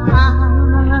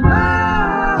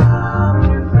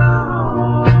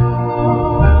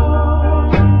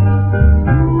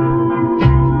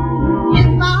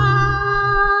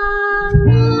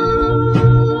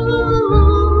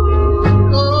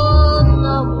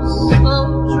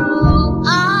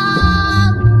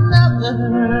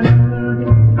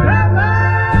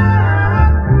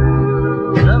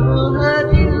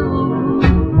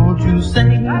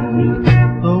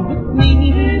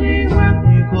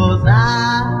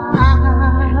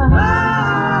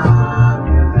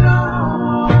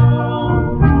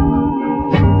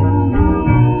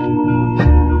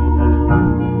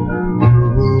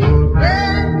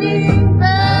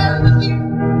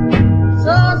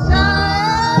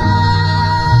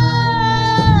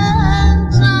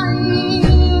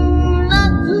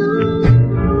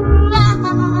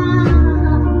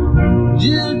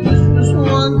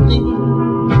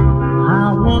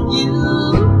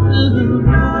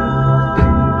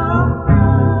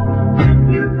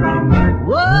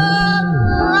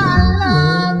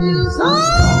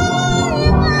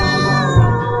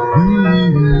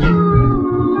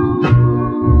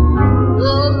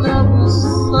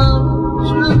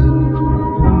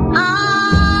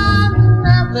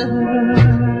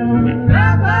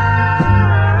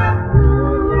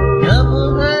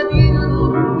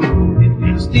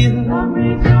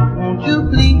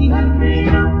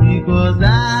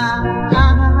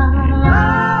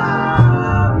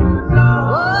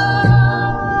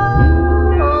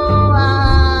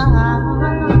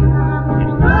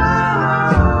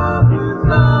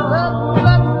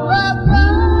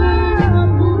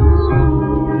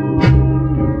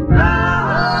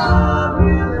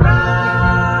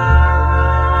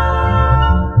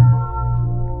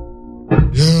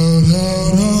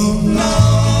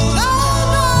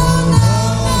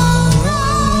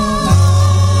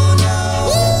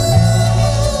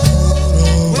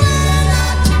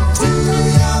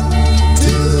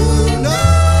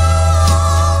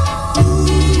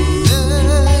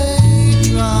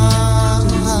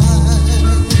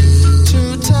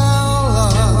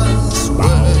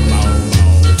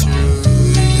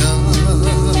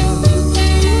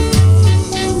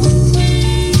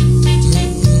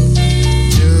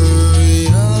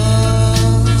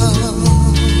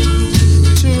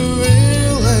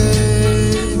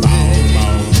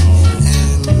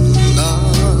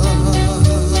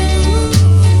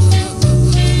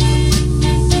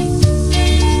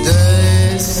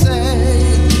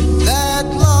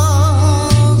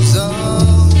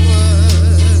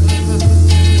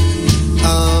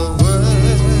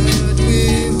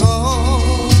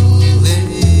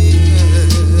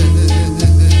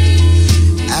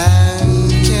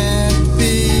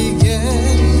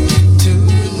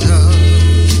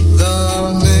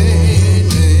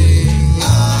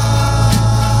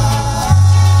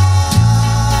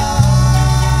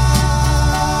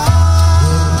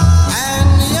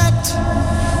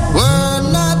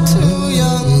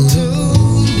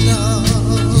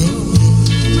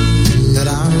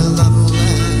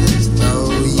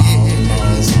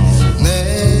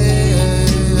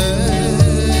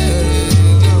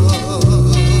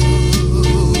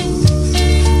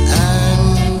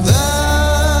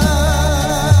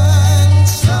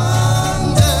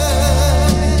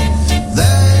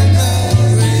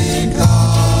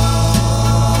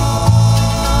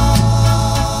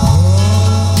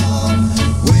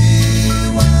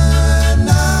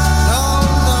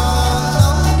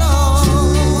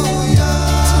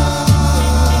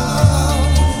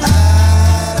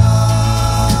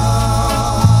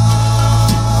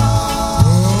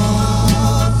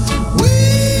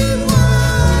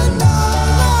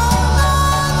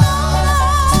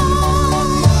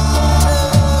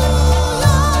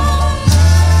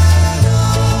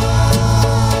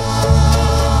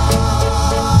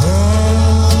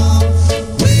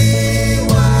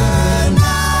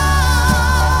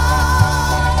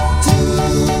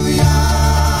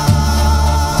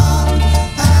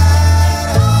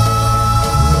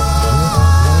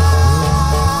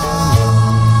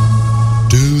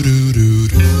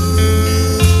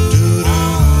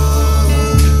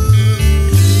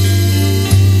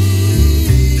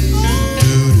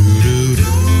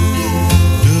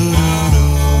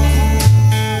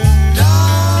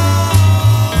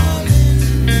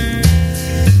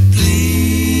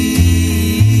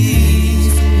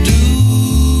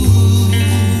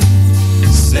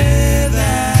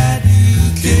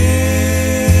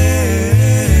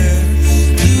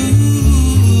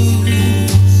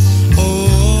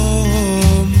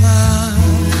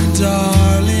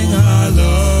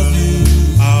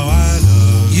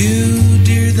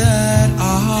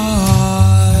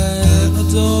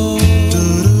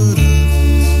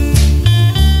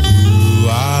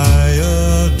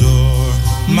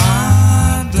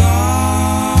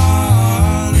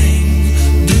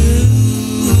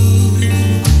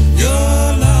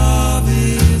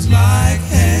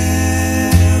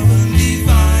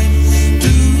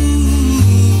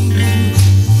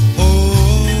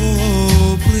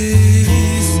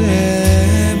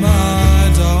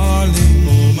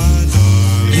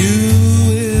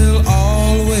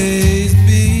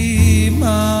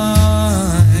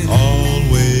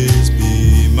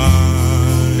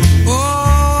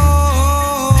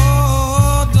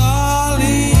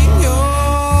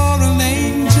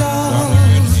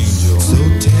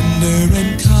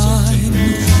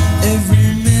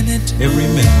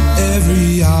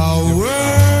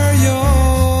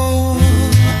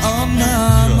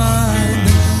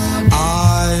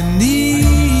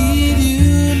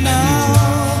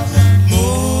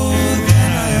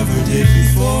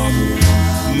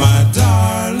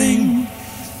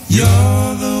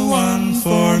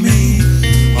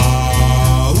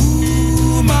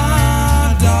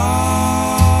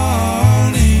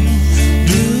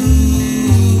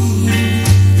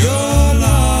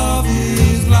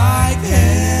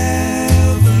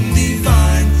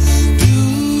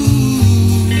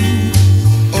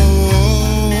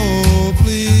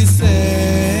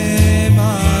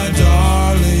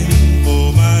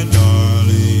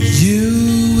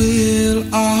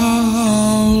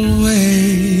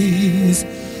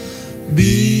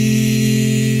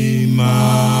be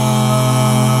mine.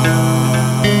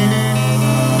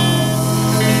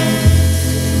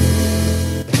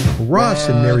 Ross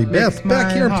and Mary Beth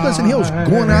back here in Pleasant Hills,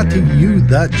 going out to you,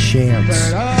 the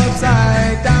chance.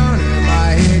 Upside down and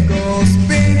my head goes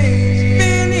spinning,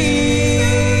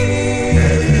 spinning,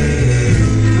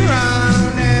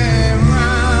 round and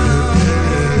round.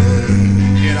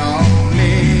 It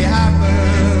only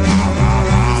happens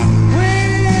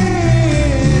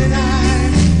when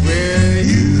I'm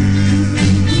with you.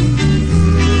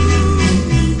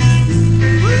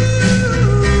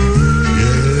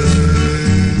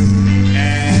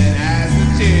 And as the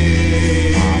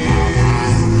tears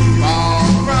fall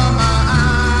from my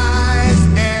eyes,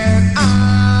 and I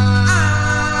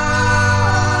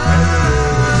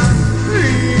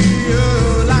realize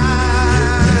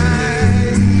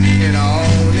it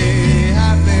only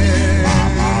happens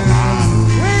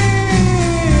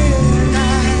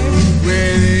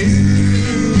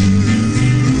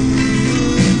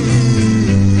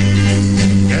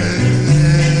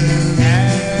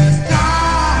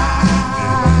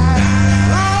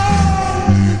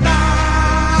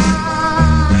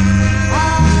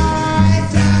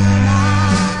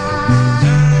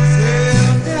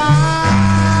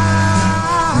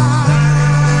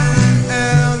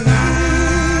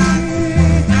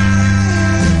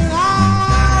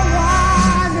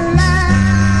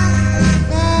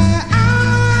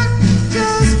when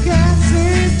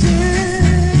I'm with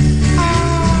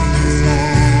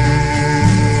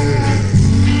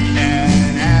you. As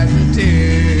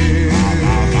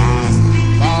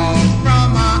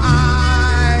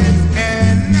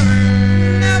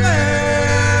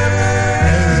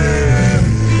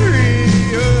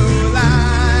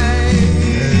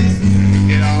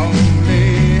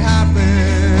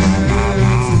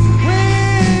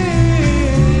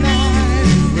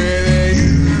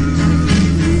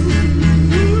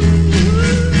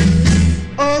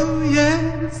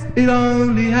it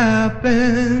only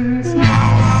happens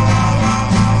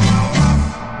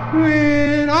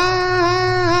when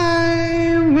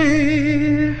I'm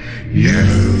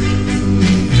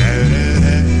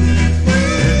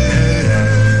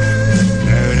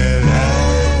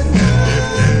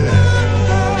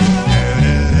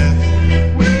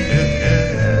with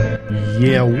you.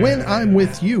 Yeah, When I'm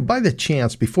With You by The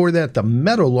Chance. Before that, the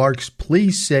Meadowlarks,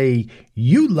 Please Say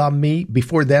You Love Me.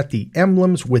 Before that, the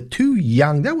Emblems with Too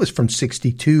Young. That was from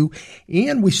 62.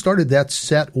 And we started that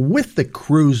set with the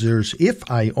Cruisers,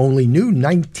 If I Only Knew,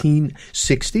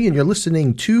 1960. And you're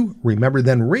listening to Remember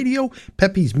Then Radio,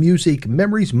 Pepe's Music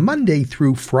Memories, Monday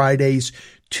through Fridays,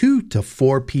 2 to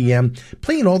 4 p.m.,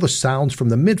 playing all the sounds from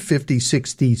the mid-50s,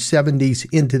 60s, 70s,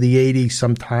 into the 80s,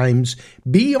 sometimes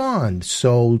beyond.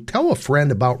 So tell a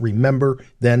friend about Remember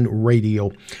Then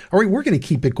Radio. All right, we're going to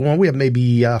keep it going. We have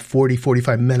maybe 40,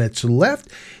 45 minutes left.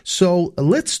 So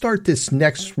let's start this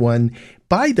next one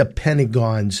by the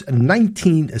Pentagons,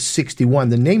 1961.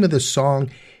 The name of the song,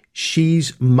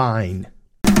 She's Mine.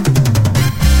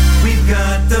 We've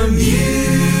got the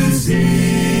music.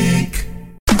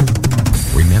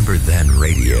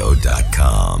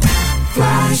 RememberThenRadio.com.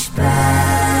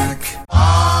 Flashback.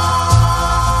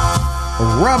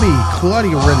 Robbie,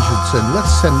 Claudia Richardson,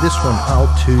 let's send this one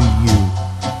out to you.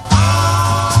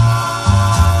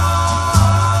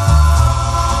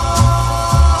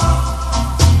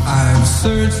 I've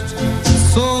searched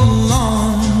so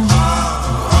long,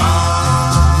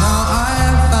 now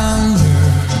I've found her.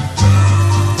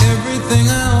 Everything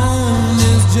I own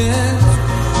is just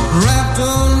wrapped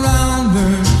around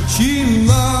her. She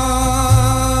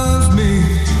loves me,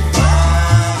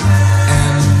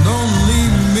 and only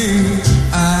me,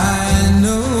 I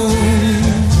know.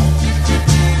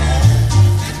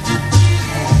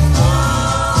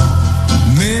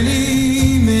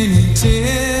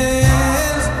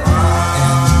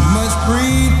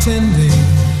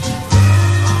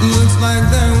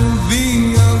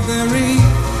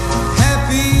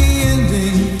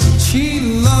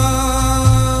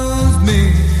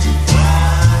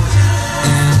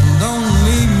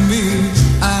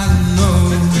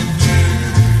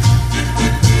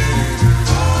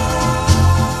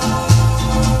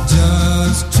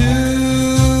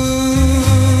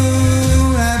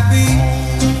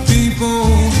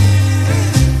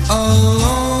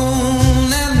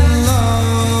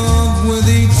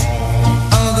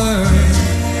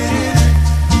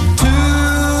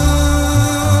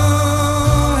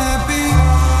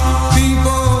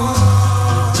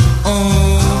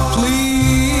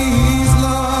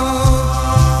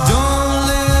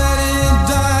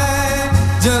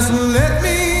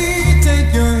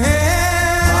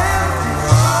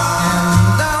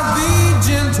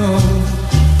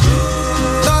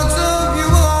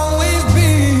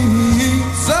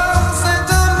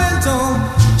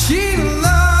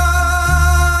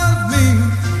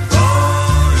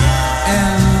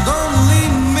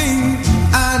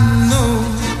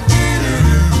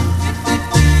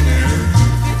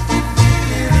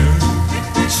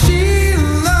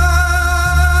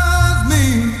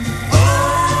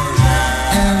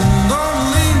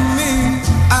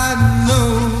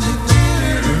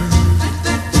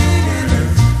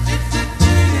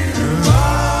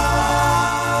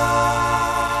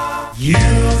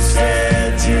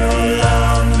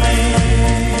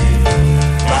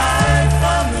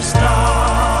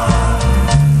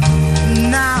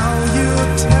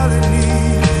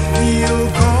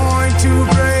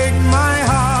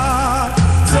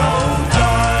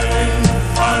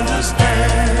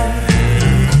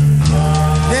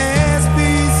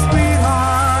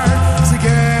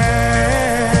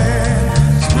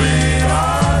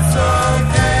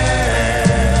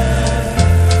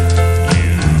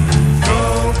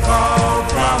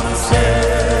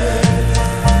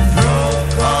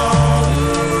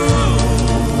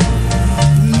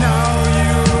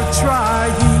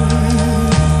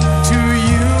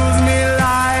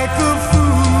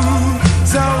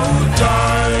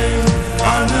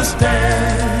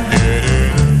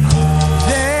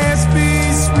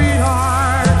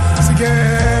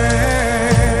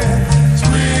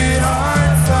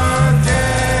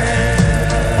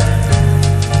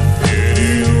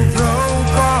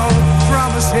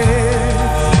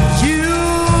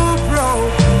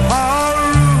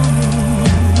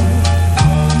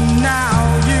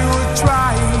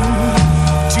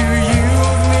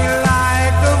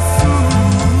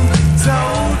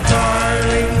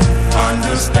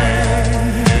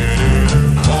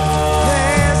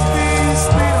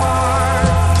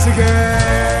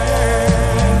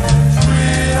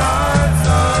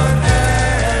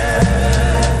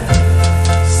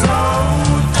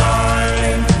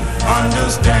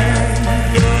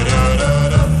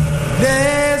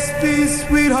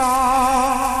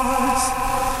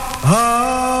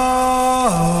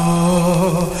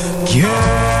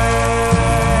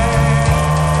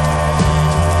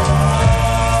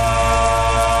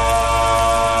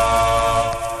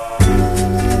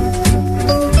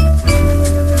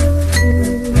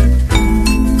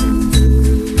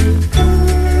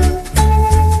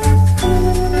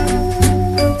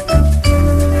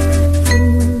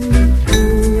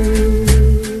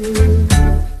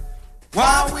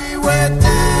 While we were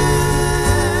dancing,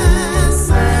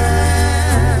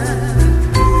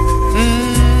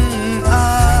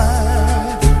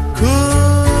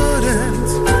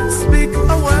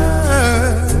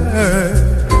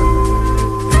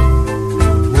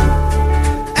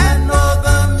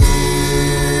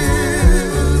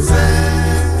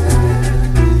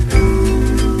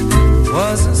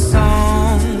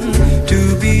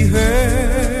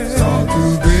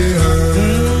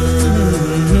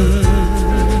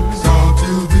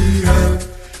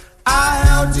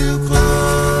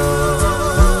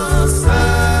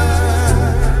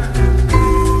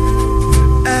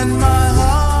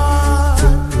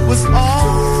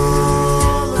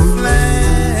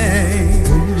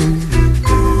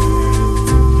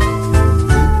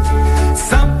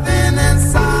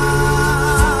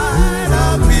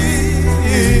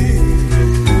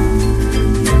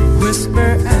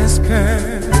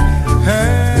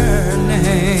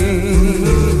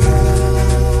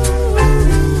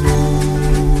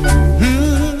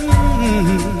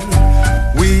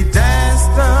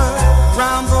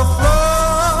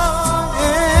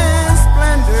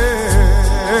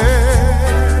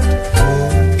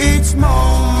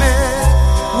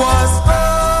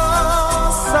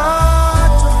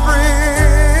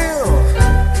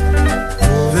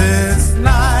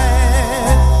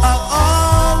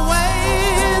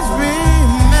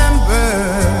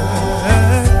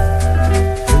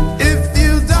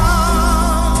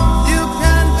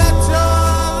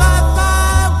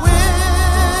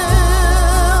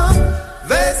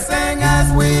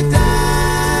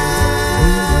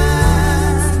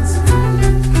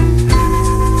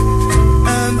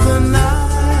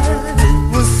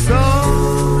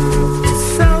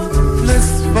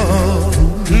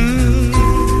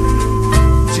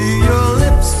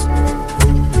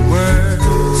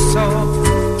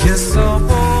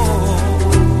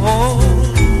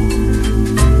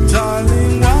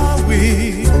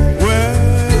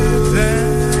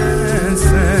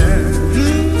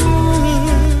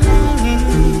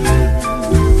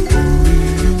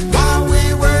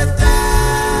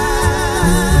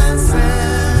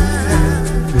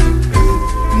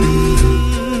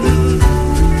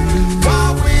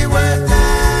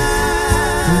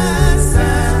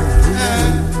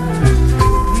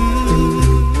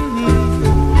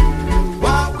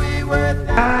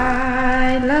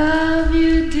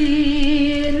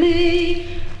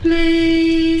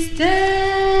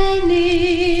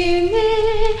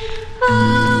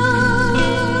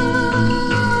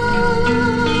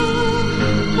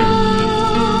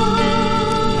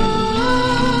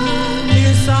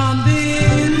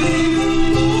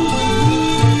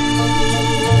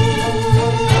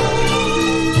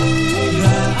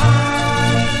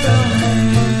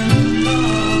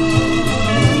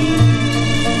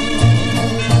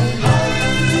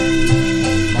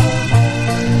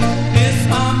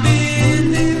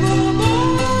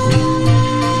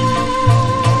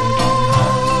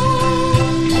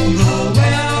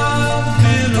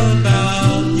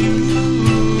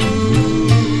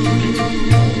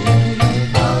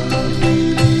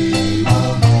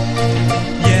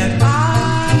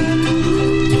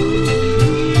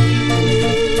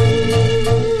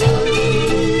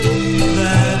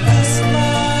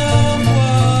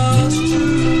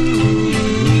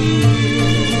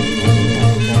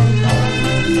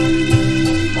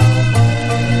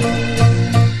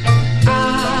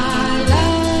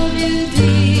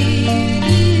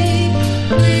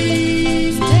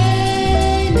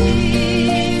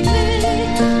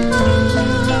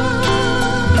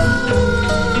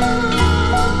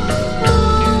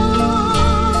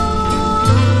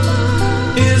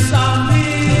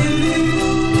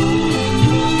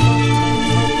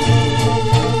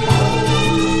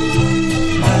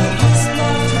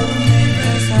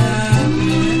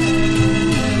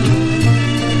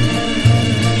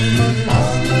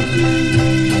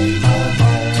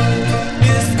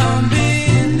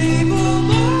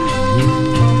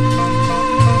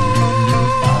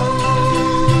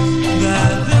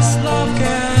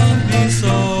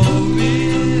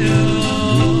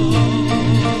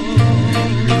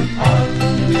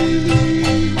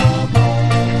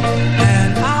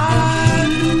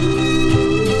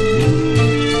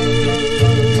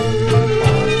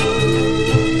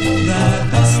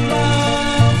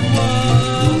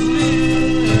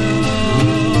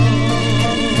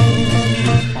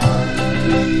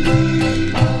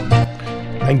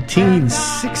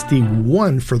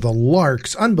 1961 for the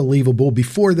Larks. Unbelievable.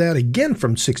 Before that, again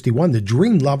from 61, the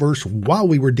Dream Lovers, While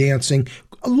We Were Dancing.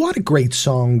 A lot of great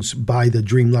songs by the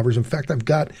Dream Lovers. In fact, I've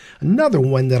got another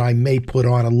one that I may put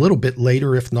on a little bit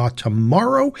later, if not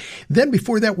tomorrow. Then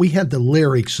before that, we had the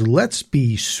Lyrics, Let's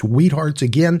Be Sweethearts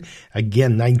again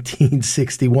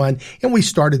 1961. And we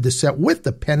started the set with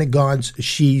the Pentagon's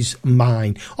She's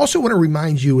Mine. Also want to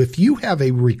remind you, if you have a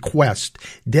request,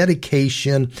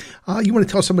 dedication, you want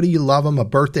to tell somebody you love them, a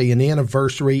birthday, an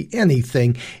anniversary,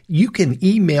 anything, you can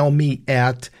email me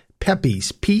at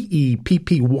Peppys,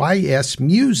 Peppys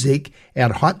music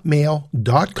at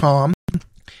hotmail.com.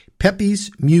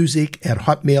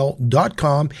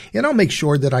 peppysmusic@hotmail.com, and I'll make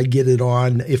sure that I get it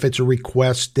on if it's a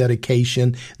request,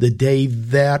 dedication, the day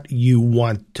that you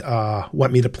want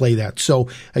me to play that. So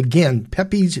again,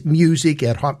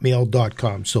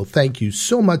 peppysmusic@hotmail.com. So thank you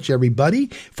so much,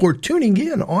 everybody, for tuning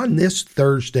in on this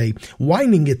Thursday.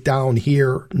 Winding it down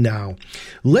here now.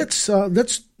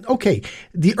 Okay,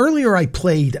 the earlier I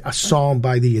played a song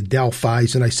by the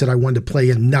Adelphis, and I said I wanted to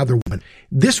play another one.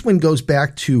 This one goes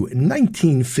back to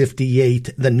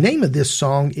 1958. The name of this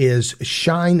song is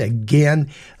Shine Again.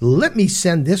 Let me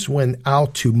send this one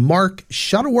out to Mark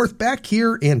Shuttleworth back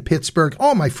here in Pittsburgh.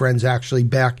 All my friends actually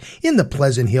back in the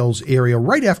Pleasant Hills area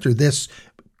right after this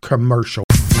commercial.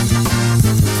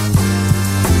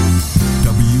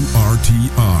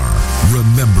 WRTR,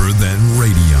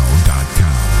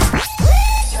 RememberThenRadio.com.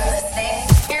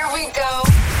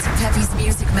 Peppy's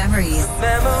Music Memories.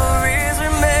 Memories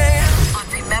remain On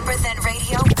Remember Then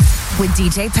Radio with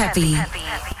DJ Peppy.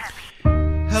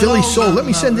 Philly Soul, let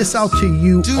me send this out to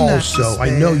you also. I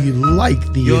know you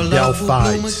like the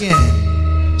Adelphis.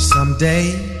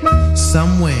 Someday,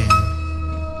 somewhere,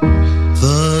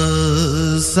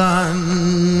 the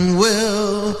sun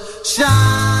will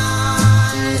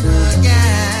shine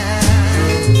again,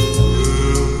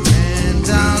 and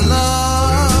our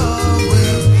love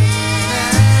will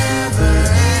never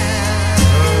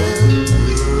end.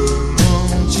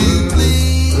 Won't you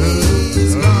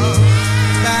please come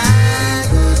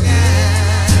back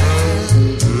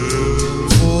again?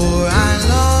 For I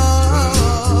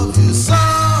love you so. Oh,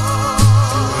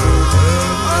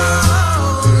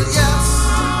 yes,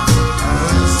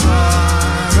 yes, I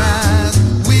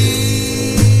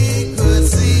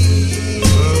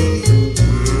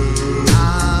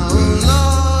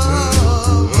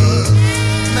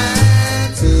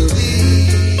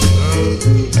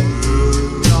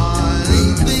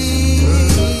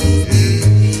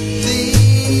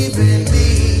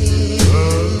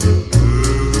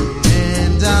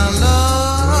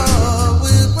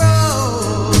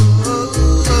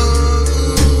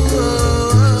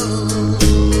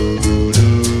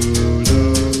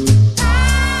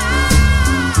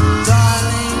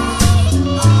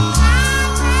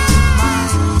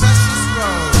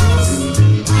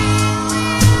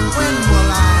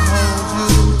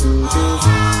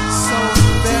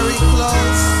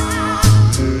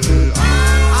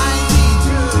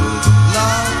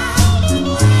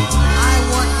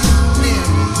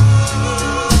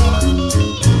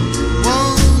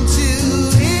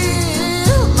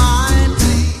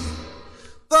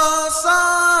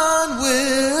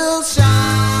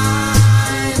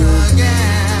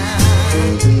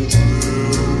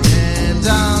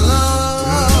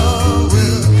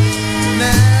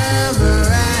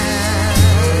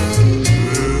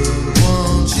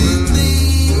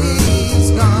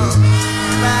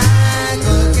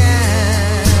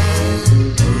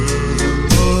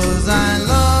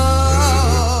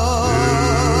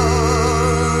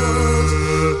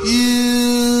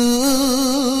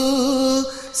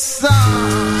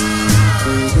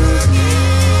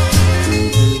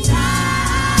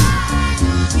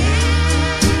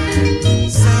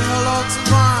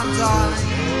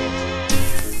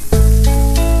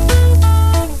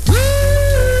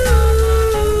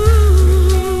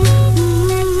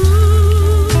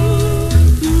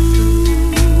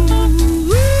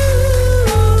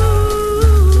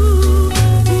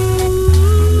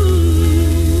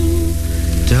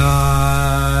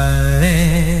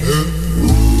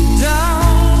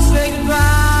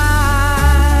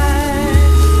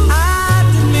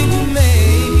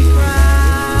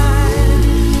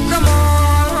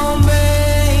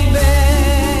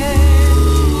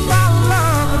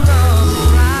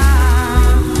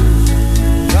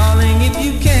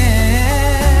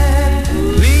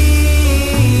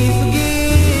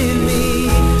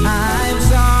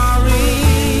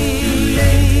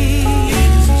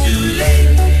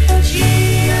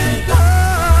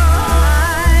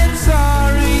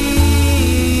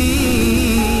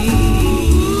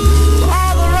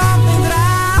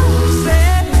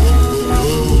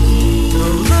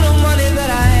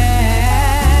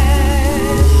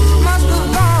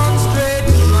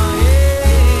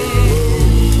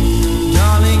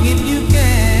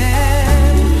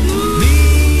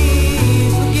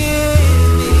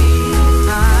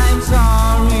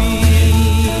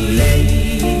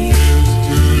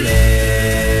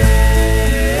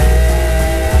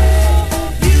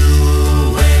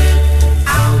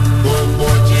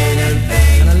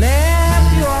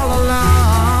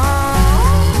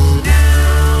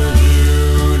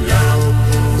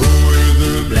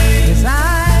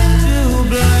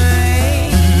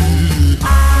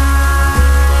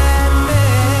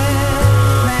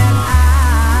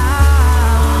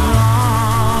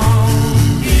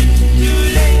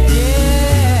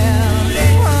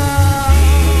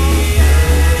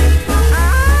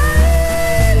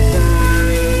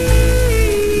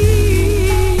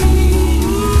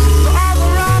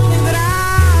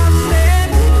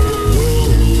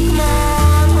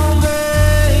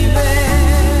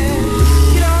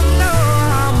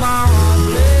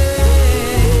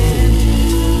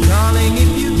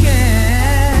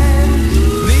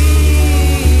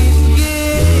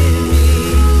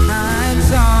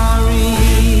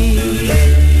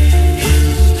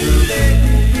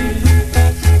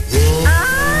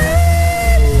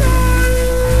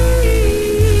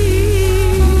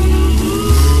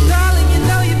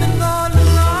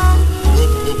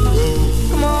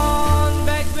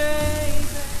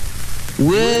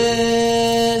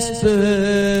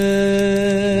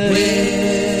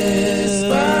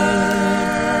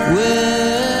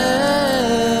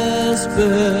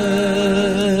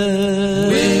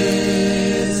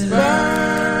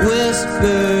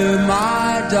whisper,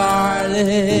 my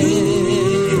darling.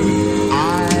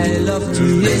 I love to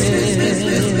hear the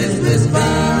things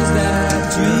that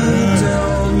you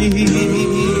tell me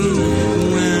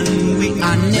when we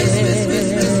are near.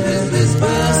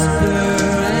 Whisper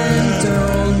and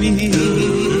tell me,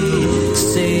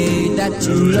 say that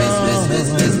you love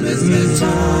me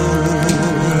too.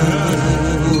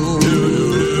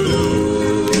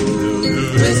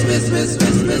 Whisper,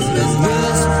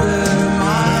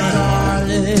 my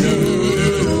darling,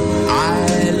 I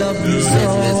love you so.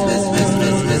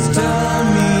 Tell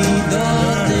me the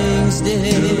things that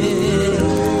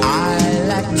I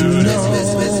like to know.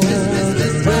 Whisper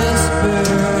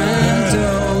and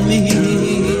tell me,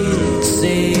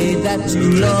 say that you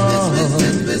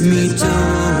love me too.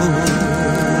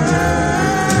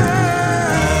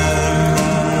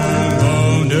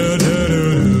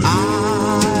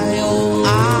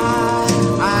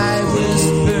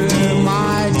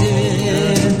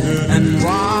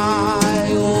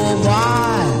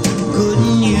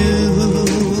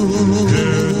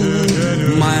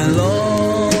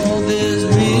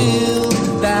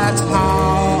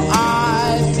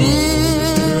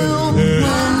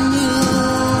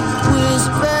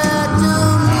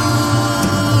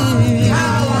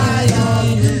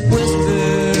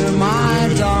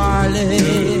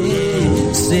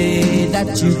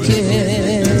 You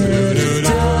care,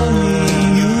 tell me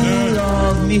you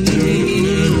love me,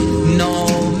 no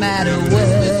matter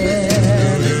where.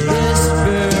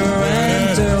 Whisper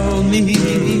and tell me,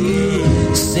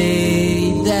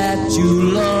 say that you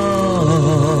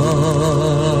love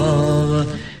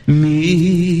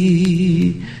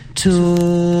me too.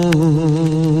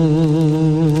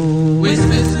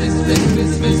 Whisper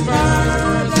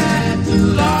that you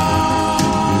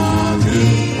love me.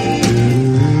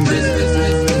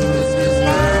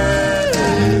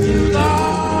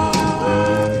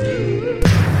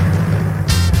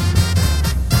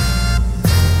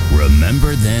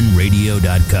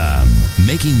 RememberThenRadio.com,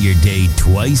 making your day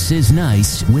twice as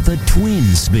nice with a twin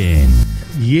spin.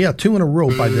 Yeah, 2 in a row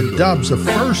by the Dubs. The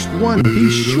first one, Be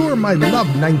Sure My Love,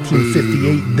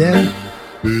 1958. Then,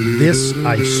 This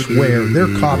I Swear, their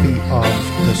copy of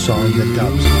the song The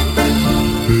Dubs.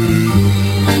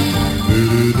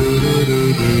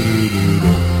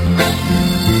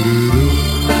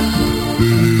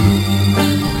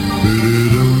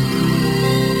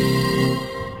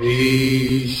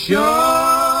 Be sure,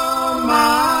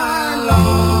 my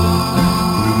Lord.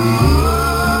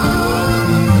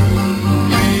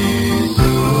 Be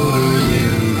sure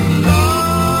you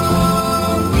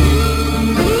love me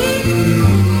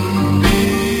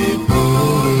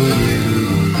before you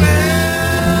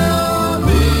tell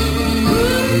me.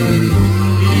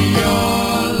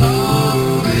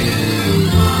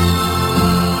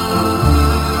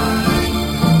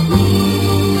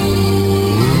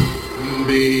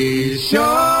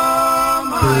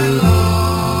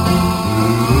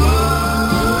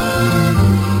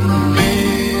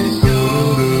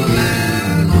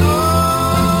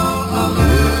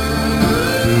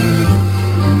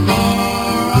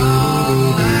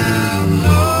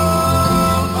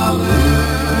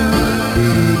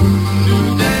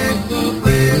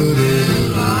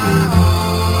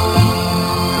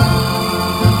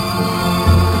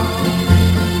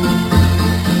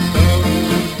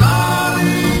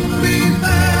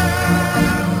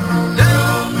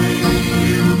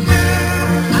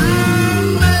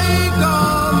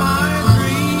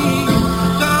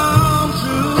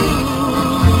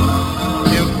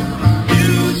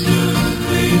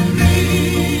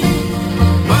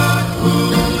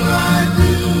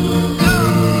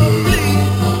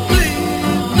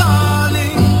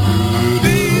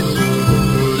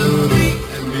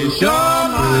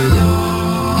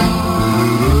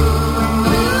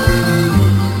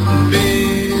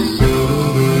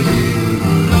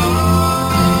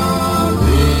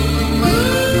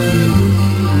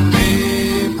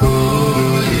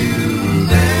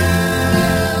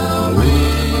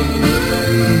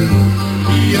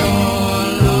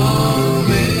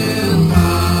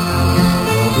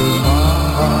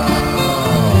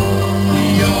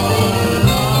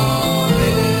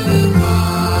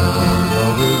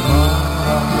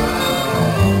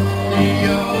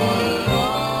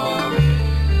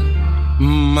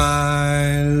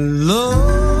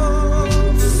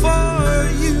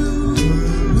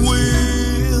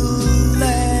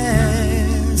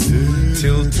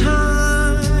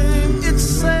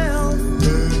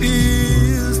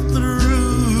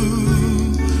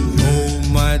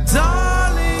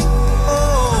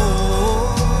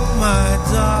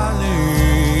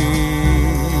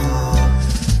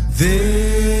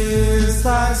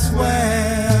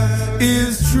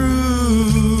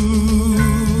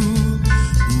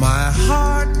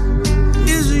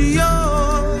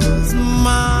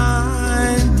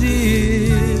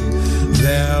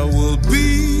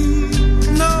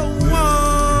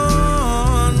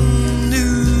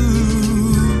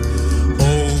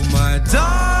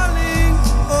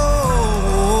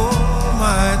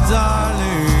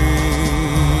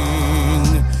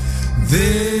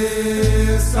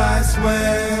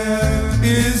 swear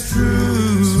is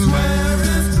true.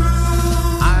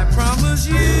 I promise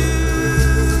you.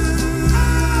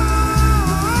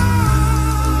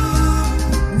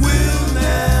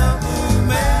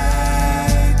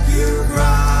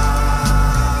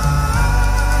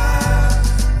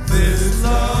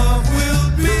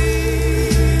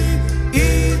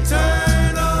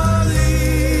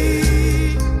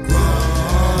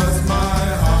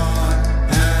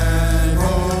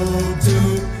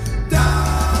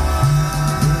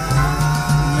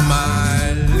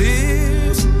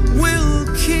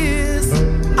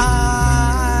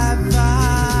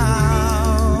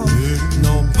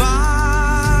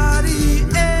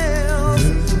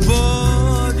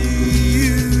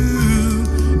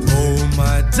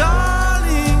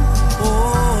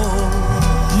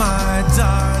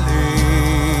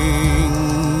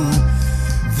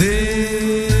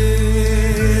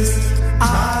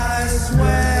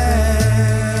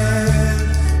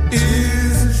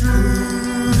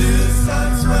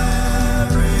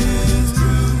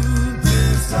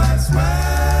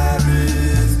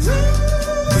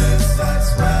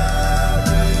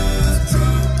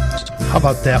 How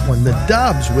about that one? The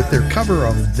Dubs with their cover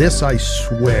of This I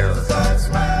Swear.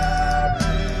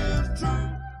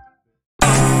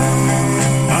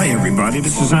 Hi, everybody.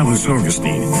 This is Alice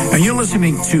Augustine, and you're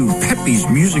listening to Peppy's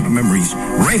Music Memories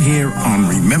right here on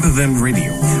Remember Them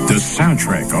Radio, the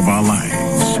soundtrack of our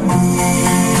lives.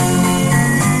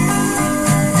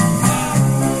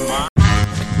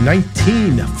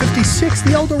 1956,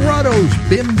 the Eldorados,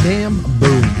 Bim Bam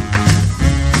Boom.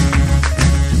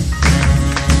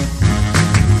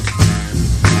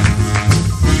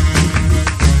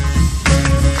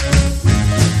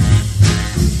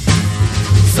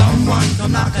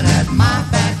 Come knocking at my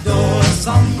back door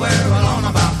somewhere along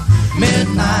about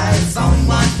midnight.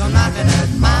 Someone come knocking at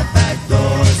my back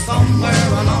door somewhere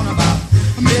along about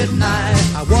midnight.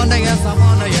 I wonder, yes,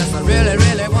 I really,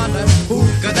 really wonder who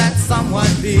could that someone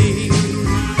be?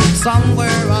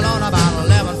 Somewhere along about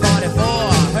 11:44,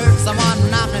 I heard someone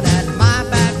knocking at my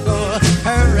back door.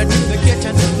 Hurried to the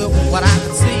kitchen to look what I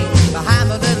could see. Behind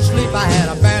the little sleep I had,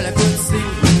 I barely could see.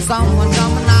 Someone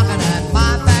come knocking at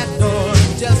my back door,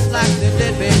 just like they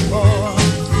did before.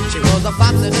 She was a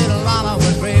foxy little mama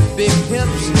with great big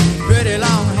hips, pretty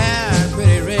long hair and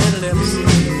pretty red lips.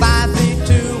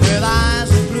 5'2" with eyes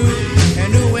of blue,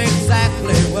 and knew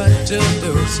exactly what to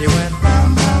do. She went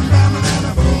bam, bam, bam, and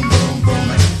a boom, boom, boom,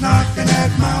 knocking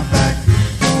at my back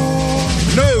door.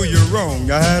 No, you're wrong.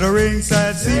 I had a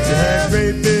ringside seat. She had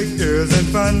great big ears and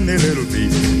funny little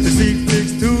feet. The seat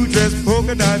fixed too, dressed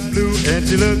polka dot blue, and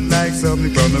she looked like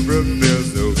something from the Brookville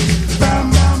Zoo.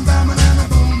 Bam, bam, bam, and a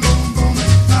boom, boom, boom,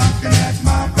 knocking at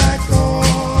my back door.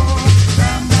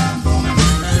 Bam, bam, boom,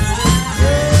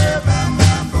 yeah, bam,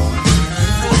 bam, boom,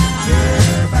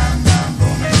 yeah, bam, bam,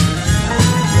 boom,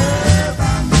 yeah,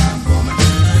 bam, bam, boom,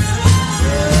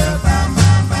 yeah, bam,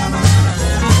 bam, bam, and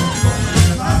a boom, boom,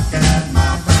 boom, knocking at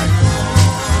my back door.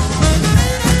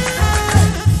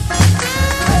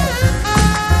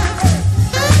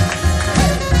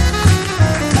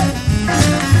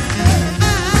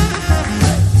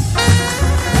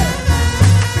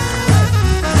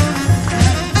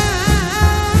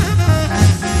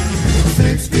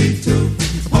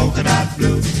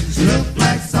 She looked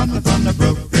like something from the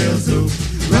Brookville Zoo.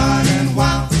 Running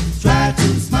wild, tried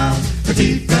to smile, her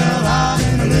teeth fell out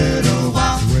in a little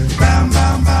while. Bam,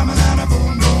 bam, bam, and a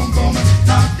boom, boom, boom,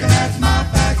 knocking at my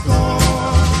back door.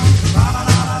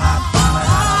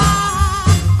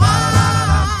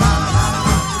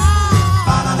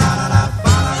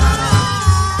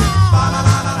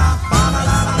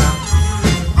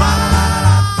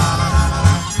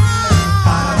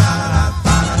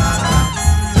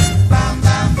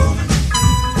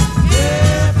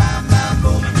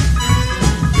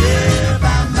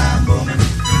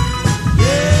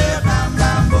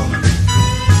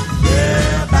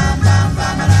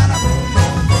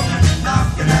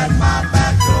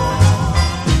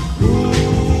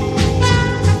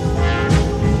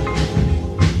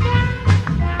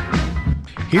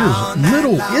 Here's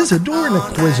Little Isadore and the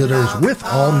Inquisitors with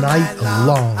All Night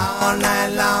Long. All night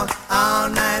long, all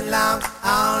night long,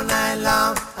 all night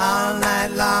long, all night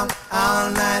long, all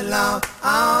night long,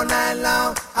 all night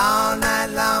long, all night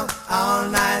long, all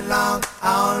night long,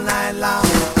 all night long.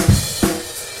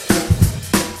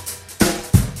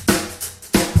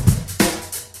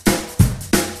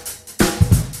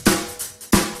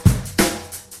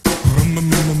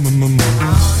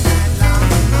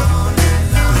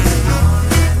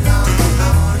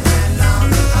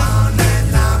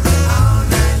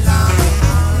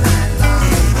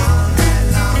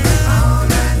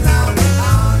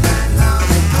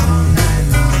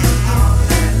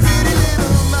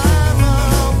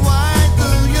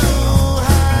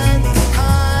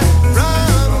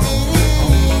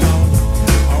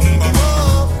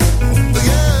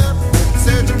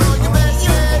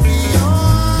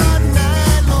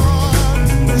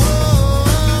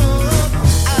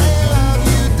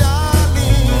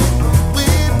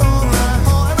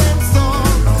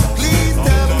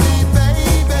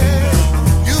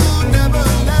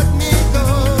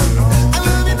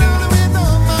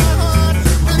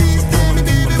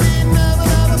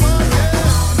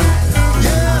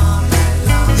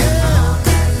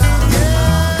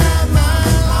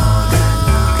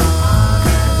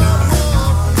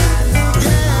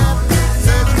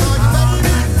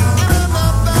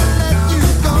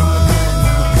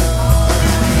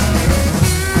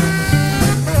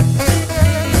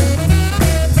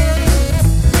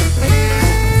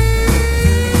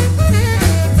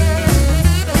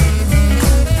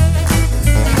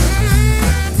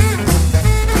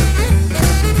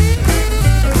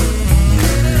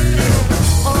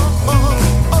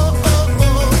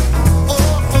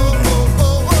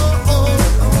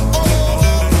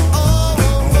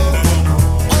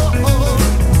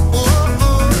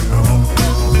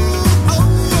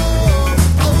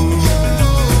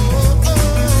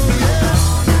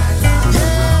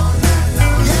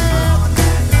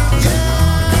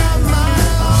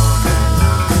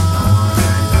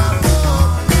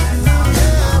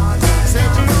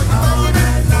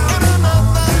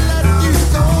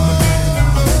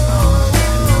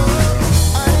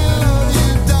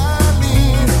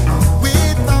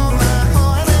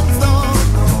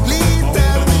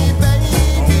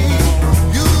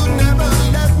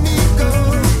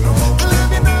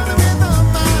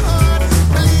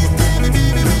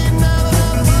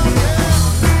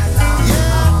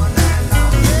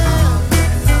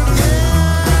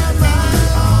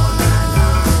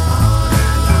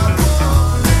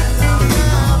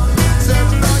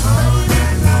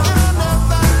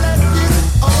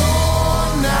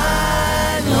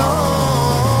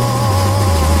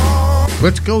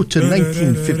 Let's go to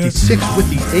 1956 with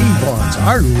the Avons.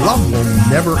 Our love will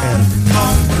never end.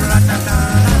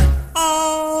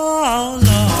 Oh,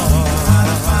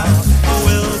 Lord,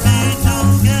 we'll be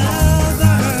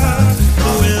together.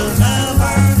 We'll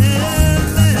never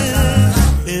end.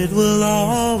 It will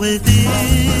always be.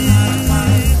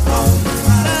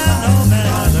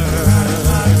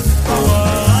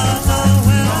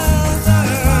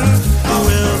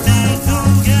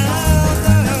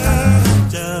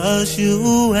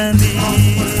 You and me,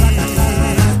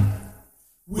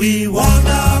 we walked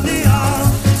down the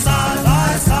aisle side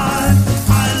by side.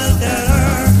 I looked at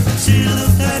her, she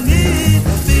looked at me.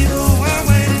 People were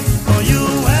waiting for you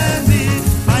and me.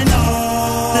 I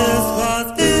know this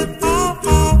was it. Oh,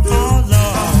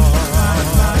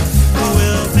 Lord,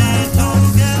 we'll be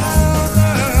together.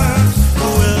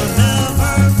 We'll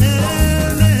never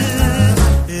end.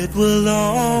 It will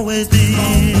always be.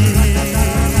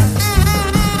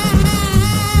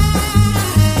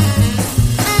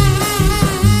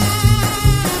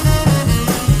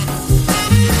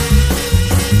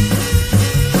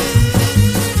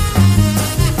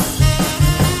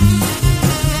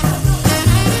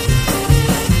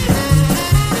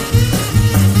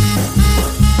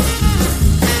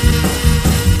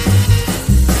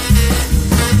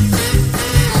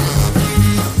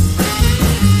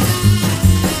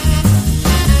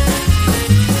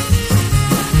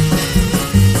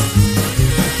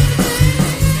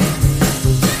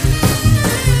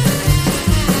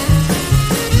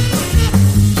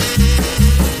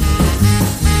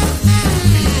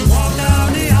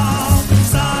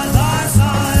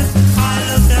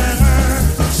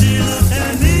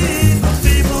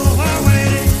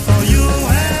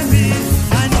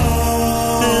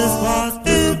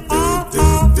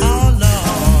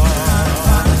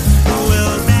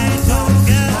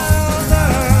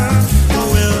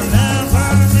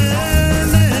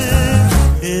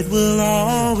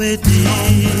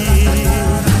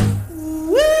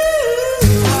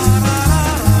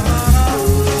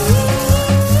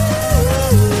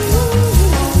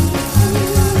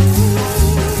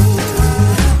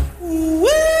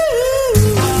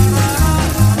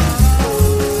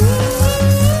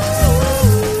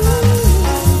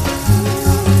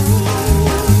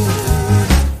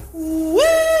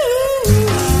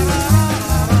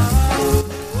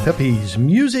 Pepe's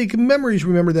Music Memories.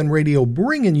 Remember Then Radio,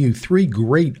 bringing you three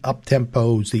great up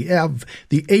tempos: the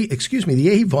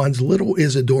Avons, Little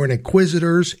Isidore and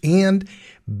Inquisitors, and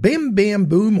Bam Bam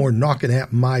Boom, or Knocking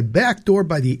at My Back Door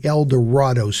by the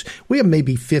Eldorados. We have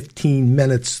maybe 15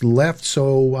 minutes left,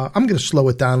 so I'm going to slow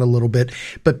it down a little bit.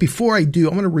 But before I do,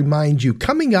 I'm going to remind you,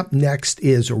 coming up next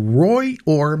is Roy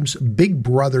Orm's Big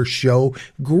Brother show.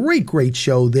 Great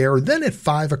show there. Then at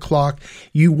 5 o'clock,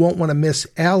 you won't want to miss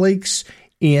Alex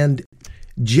and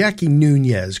Jackie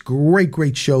Nunez.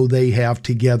 Great show they have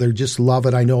together. Just love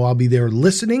it. I know I'll be there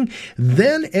listening.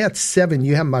 Then at 7,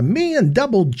 you have my man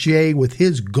Double J with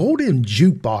his Golden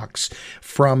Jukebox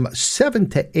from 7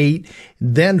 to 8.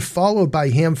 Then followed by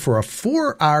him for a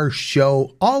 4-hour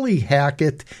show, Ollie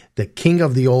Hackett, the king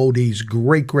of the oldies.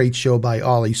 Great show by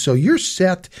Ollie. So you're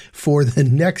set for the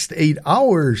next 8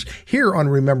 hours here on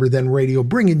Remember Then Radio,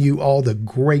 bringing you all the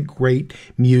great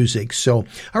music. So,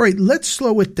 all right, let's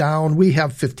slow it down. We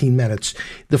have 15 minutes.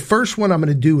 The first one I'm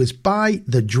going to do is by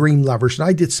the Dream Lovers, and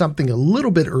I did something a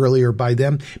little bit earlier by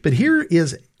them, but here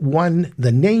is one.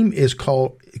 The name is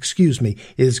called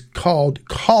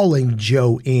Calling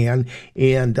Joanne.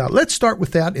 And let's start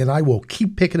with that, and I will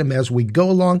keep picking them as we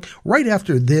go along right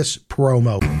after this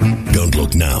promo. Don't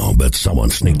look now, but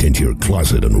someone sneaked into your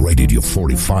closet and raided your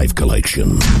 45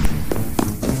 collection.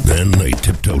 Then they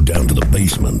tiptoed down to the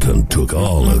basement and took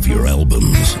all of your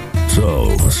albums.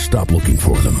 So stop looking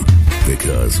for them,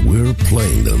 because we're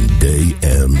playing them day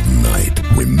and night.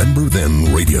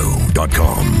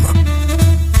 RememberThenRadio.com.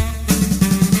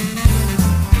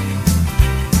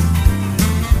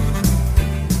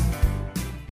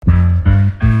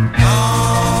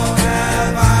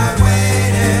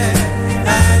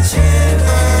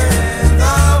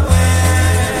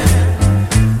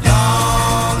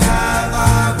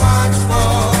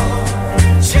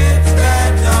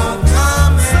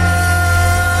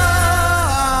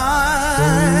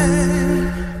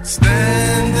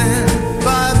 Standing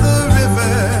by the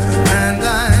river, and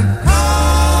I'm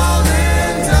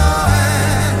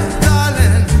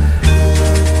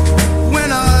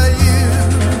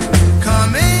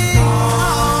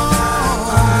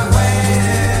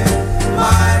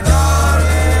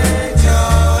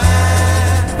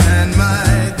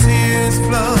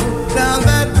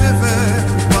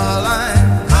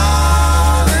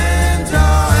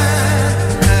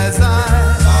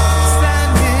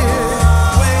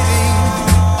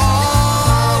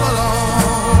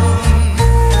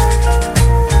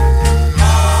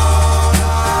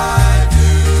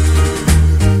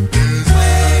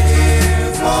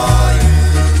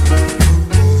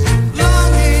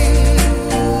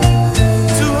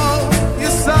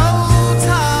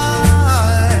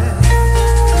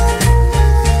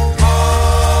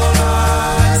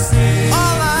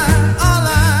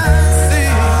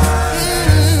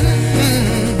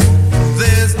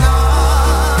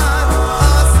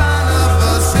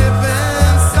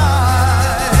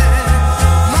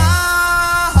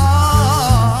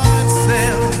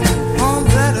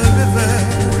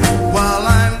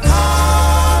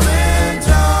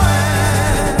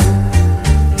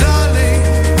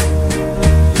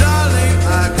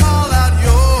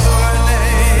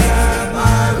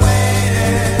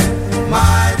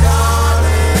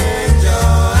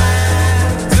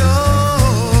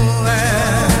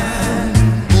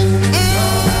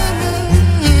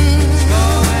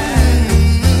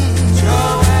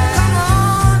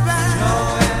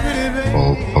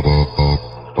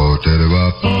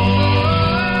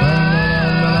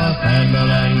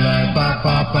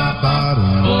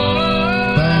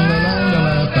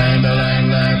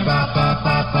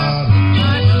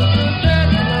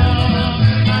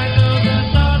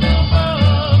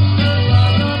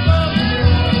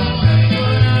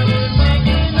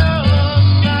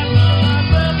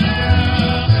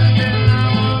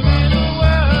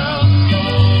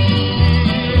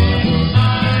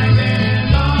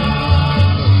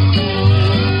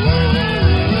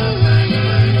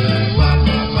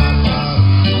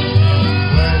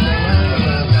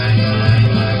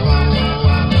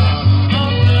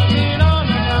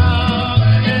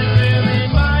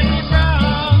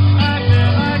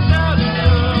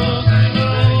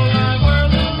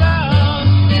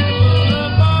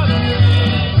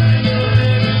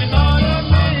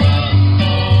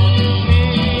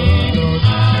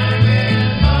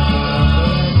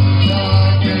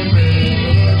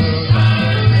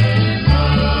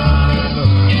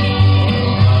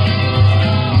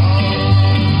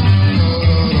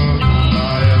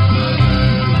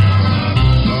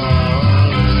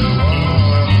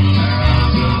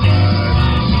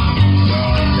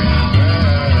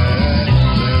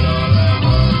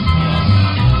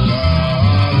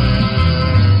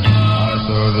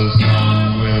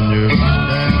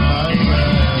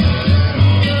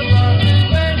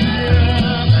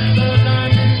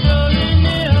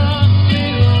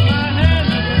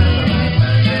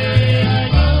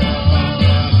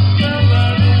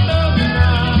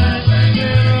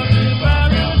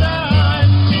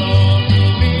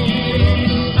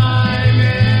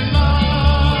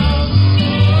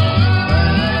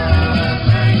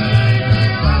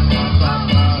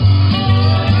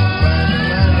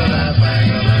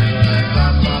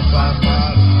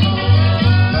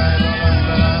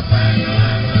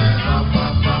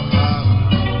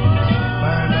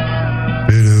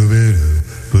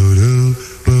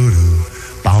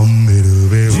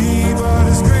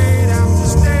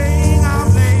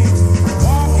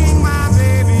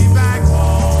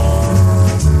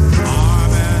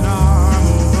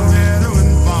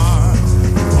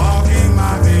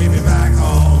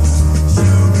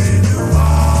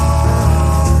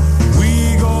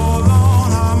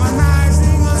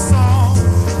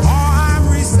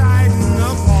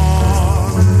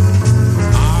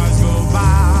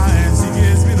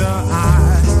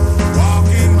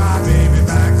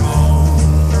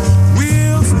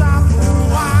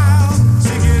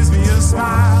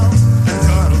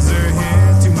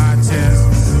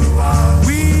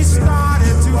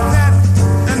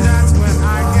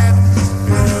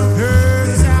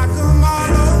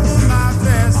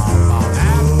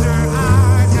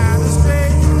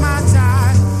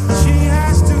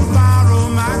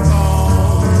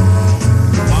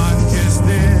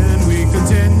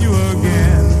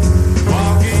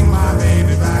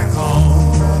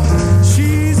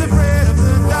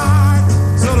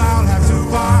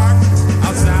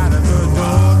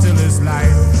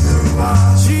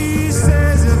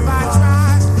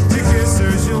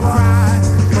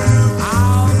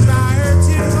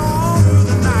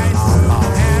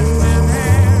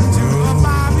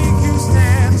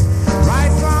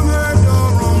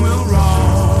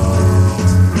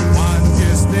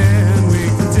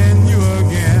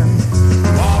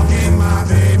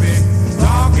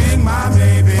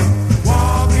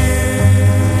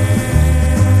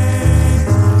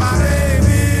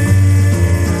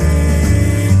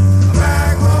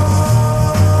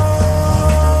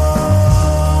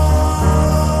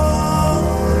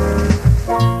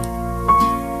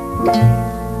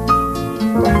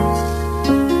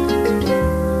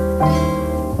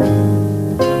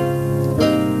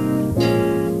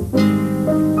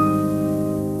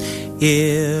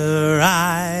Here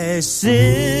I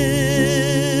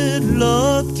sit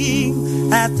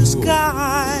looking at the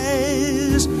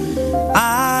skies.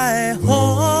 I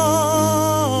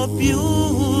hope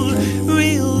you'll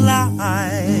realize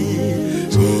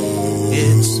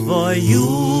it's for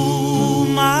you,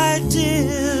 my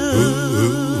dear.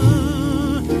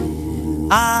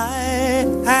 I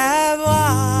have eyes.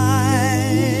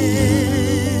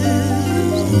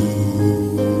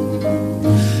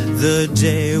 The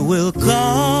day will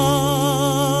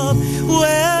come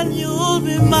when you'll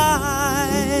be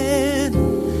mine,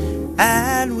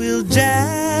 and we'll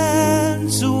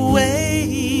dance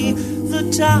away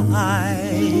the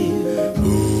time.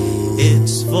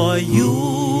 It's for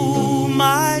you,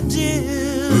 my dear.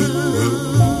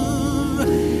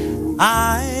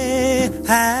 I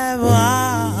have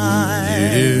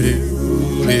eyes.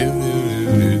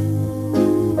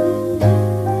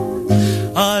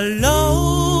 A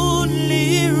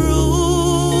lonely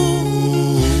room,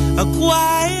 a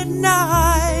quiet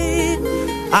night,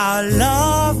 our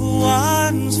loved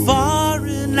ones far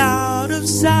and out of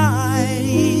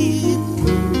sight.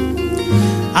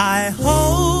 I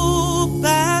hope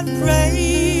and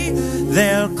pray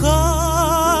there'll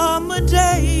come a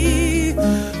day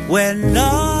when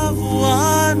loved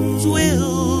ones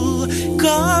will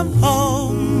come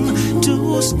home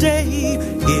to stay.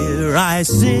 Here I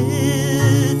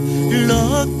sit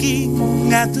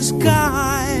looking at the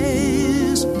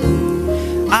skies.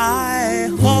 I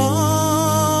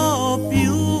hope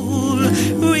you'll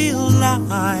realize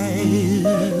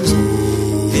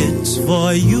it's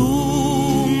for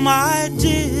you, my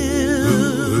dear.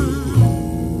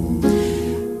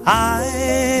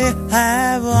 I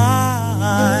have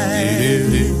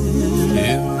eyes.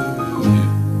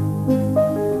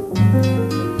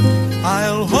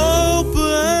 I'll hope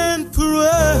and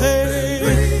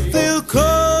pray there'll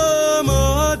come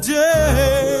a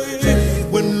day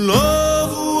when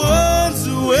loved ones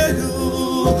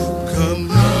will come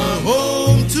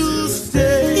home to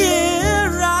stay.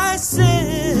 Here I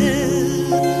sit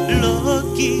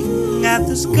looking at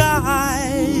the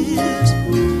skies.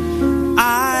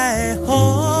 I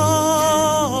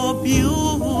hope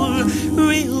you'll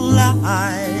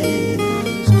realize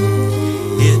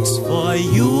it's for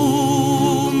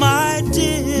you, my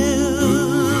dear.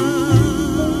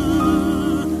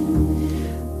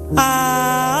 I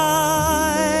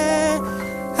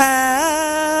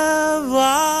have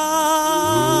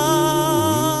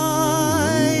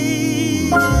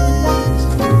eyes.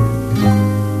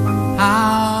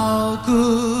 How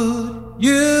could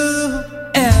you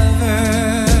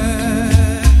ever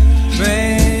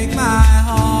break my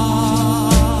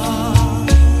heart?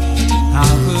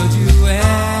 How could you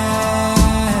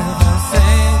ever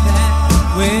say that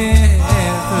we're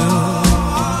through?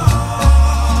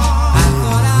 I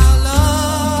thought our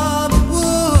love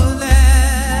would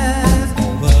last,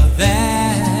 but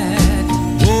that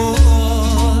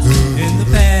was in the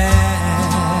past.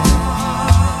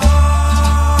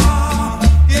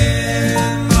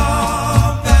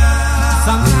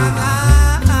 Sometimes I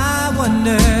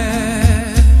wonder,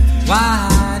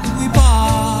 why did we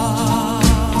part?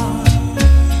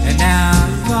 And now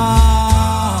you're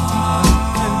gone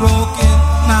and broken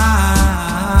my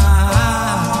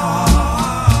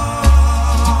heart.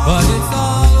 But it's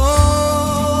all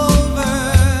over,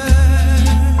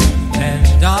 and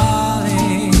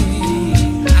darling,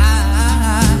 I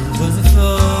was a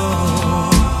fool.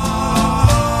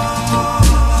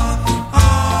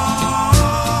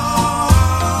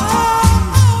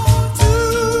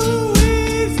 2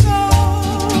 weeks ago,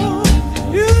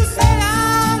 you said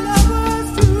our love was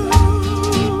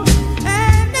true,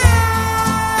 and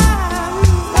now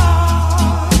you're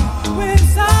gone with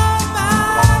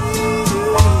somebody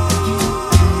new.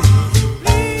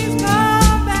 Please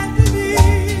come back to me,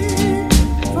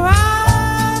 for I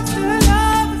still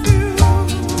love you,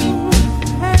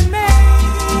 and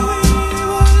maybe we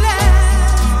will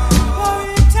last for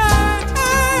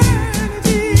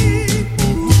eternity.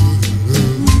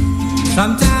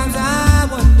 Sometimes I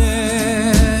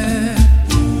wonder,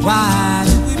 why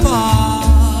did we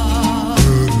part?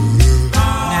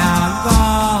 Now I'm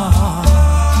gone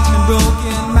and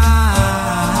broken my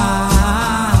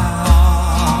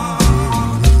heart.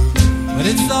 But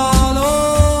it's all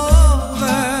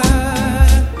over,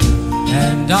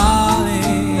 and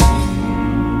darling,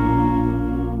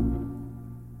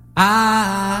 I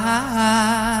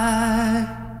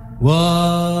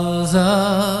was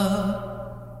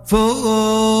a fool.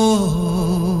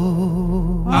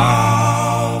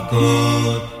 How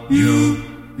could you?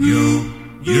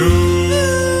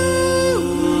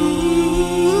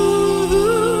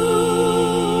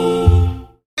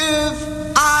 If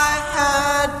I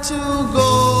had to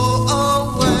go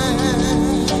away,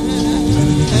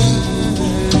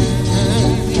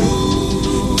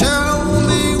 tell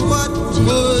me what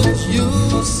would you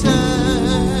say?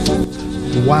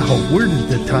 Wow, where did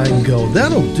the time go?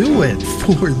 That'll do it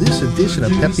for this edition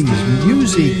of Pepe's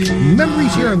Music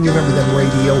Memories here on Remember Them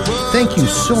Radio. Thank you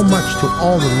so much to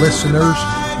all the listeners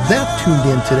that tuned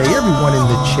in today, everyone in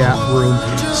the chat room.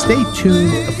 Stay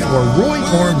tuned for Roy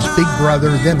Orm's Big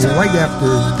Brother. Then right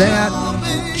after that,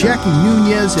 Jackie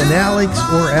Nunez and Alex,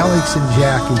 or Alex and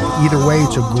Jackie. Either way,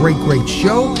 it's a great, great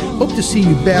show. Hope to see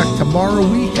you back tomorrow.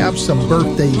 We have some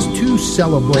birthdays to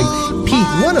celebrate. Pete,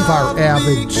 one of our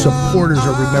avid supporters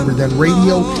of Remember Then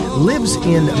Radio, lives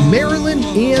in Maryland,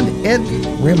 and Ed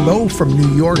Rimbaud from New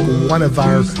York, one of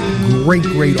our great,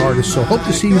 great artists. So hope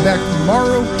to see you back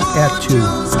tomorrow at 2.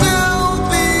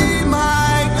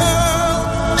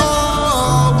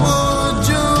 Would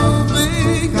you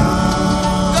be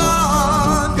gone?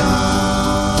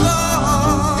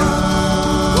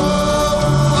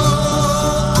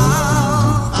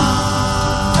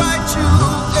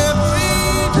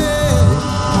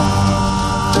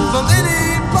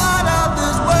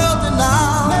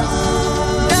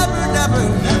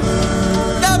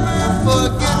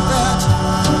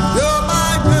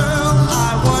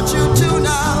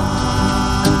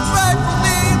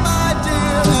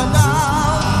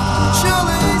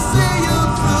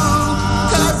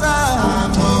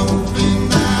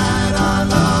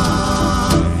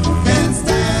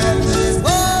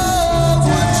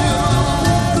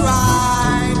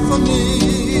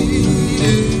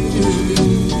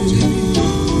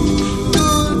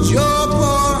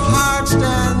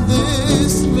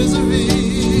 misery.